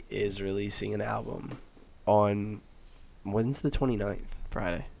Kanye is releasing an album on, when's the 29th?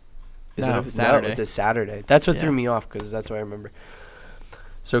 Friday. Is No, it Saturday. No, it's a Saturday. That's what Yeah. threw me off because that's what I remember.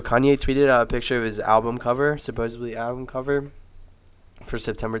 So Kanye tweeted out a picture of his album cover, supposedly album cover, for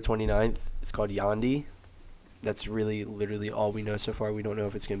September 29th. It's called Yandi. That's really literally all we know so far. We don't know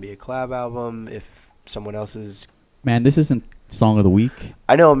if it's going to be a collab album, if someone else is. Man, this isn't song of the week.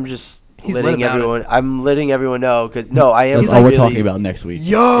 I know. I'm just He's lit letting about it. everyone. I'm letting everyone know because no, I am. That's He's all like we're really, talking about next week.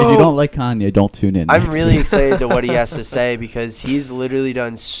 Yo! If you don't like Kanye, don't tune in. I'm next really week. excited to what he has to say because he's literally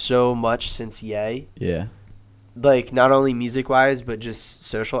done so much since Ye. Yeah. Like not only music wise but just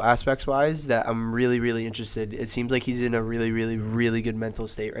social aspects wise that I'm really, really interested. It seems like he's in a really, really, really good mental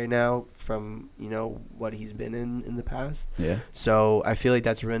state right now from what he's been in the past. Yeah. So I feel like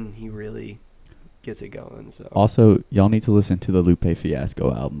that's when he really gets it going. So Also, y'all need to listen to the Lupe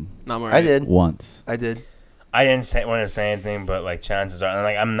Fiasco album No, I did. once. I did. I didn't want to say anything, but like chances are, and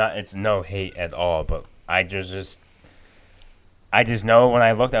like I'm not. It's no hate at all, but I just know when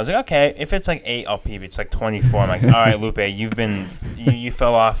I looked, I was like, okay, if it's like 8, I'll peep. It's like 24. I'm like, all right, Lupe, you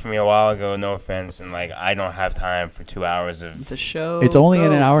fell off for me a while ago. No offense, and like I don't have time for 2 hours of. The show. It's only in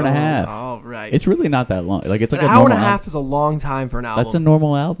an goes hour and a on. half. All right. It's really not that long. Like it's like an a hour and normal a half album. is a long time for an album. That's a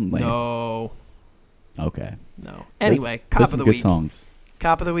normal album. Like. No. Okay. No. Anyway, There's cop some of the good week. songs.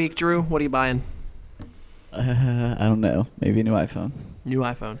 Cop of the week, Drew. What are you buying? I don't know. Maybe a new iPhone. New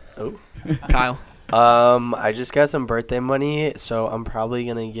iPhone. Oh. Kyle. I just got some birthday money, so I'm probably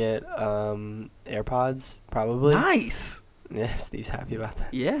gonna get AirPods. Probably. Nice. Yeah, Steve's happy about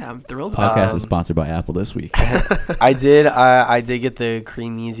that. Yeah, I'm thrilled about Podcast Um, is sponsored by Apple this week. I did get the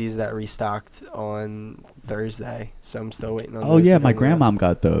cream Yeezys that restocked on Thursday, so I'm still waiting on. Oh those yeah, to my come out. grandmom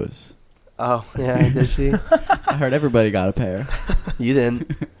got those. Oh yeah, did she? I heard everybody got a pair. You didn't.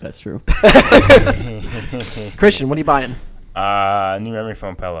 That's true. Christian, what are you buying? New memory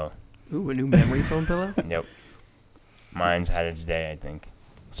foam pillow. Ooh, a new memory foam pillow? Yep. Mine's had its day, I think.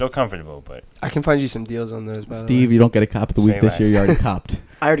 Still comfortable, but I can find you some deals on those. By Steve, you don't get a cop of the week Say this year. less. You already copped.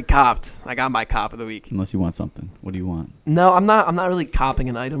 I already copped. I got my cop of the week. Unless you want something. What do you want? No, I'm not really copping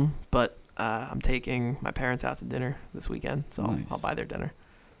an item, but I'm taking my parents out to dinner this weekend, so Nice. I'll buy their dinner.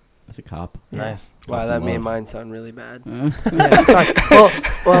 That's a cop. nice. Wow, Drop that some made love. mine sound really bad. Yeah, sorry.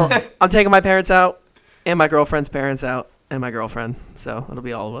 Well, I'm taking my parents out, and my girlfriend's parents out, and my girlfriend. So it'll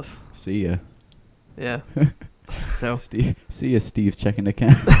be all of us. See ya. Yeah. So Steve. See ya, Steve's checking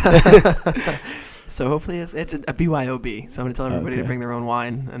account. so hopefully it's a BYOB. So I'm gonna tell everybody to Okay. bring their own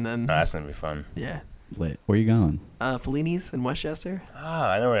wine, and then Oh, that's gonna be fun. yeah, Lit. Where you going? Fellini's in Westchester.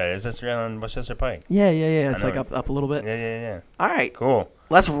 Ah, I know where that is. That's right on Westchester Pike. Yeah. It's I like know. up a little bit. Yeah. All right, Cool.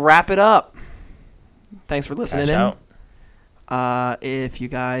 let's wrap it up. Thanks for listening Cash in. out. If you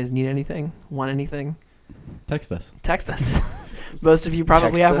guys need anything, want anything, Text us. text us. Most of you probably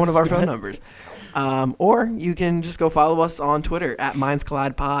Text have one of our us. phone numbers. Or you can just go follow us on Twitter at Minds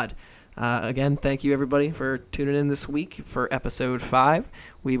Collide Pod. Again, thank you everybody for tuning in this week for episode 5.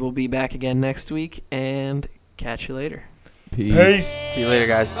 We will be back again next week, and catch you later. Peace. Peace. See you later,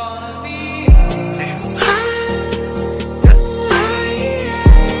 guys. Gonna be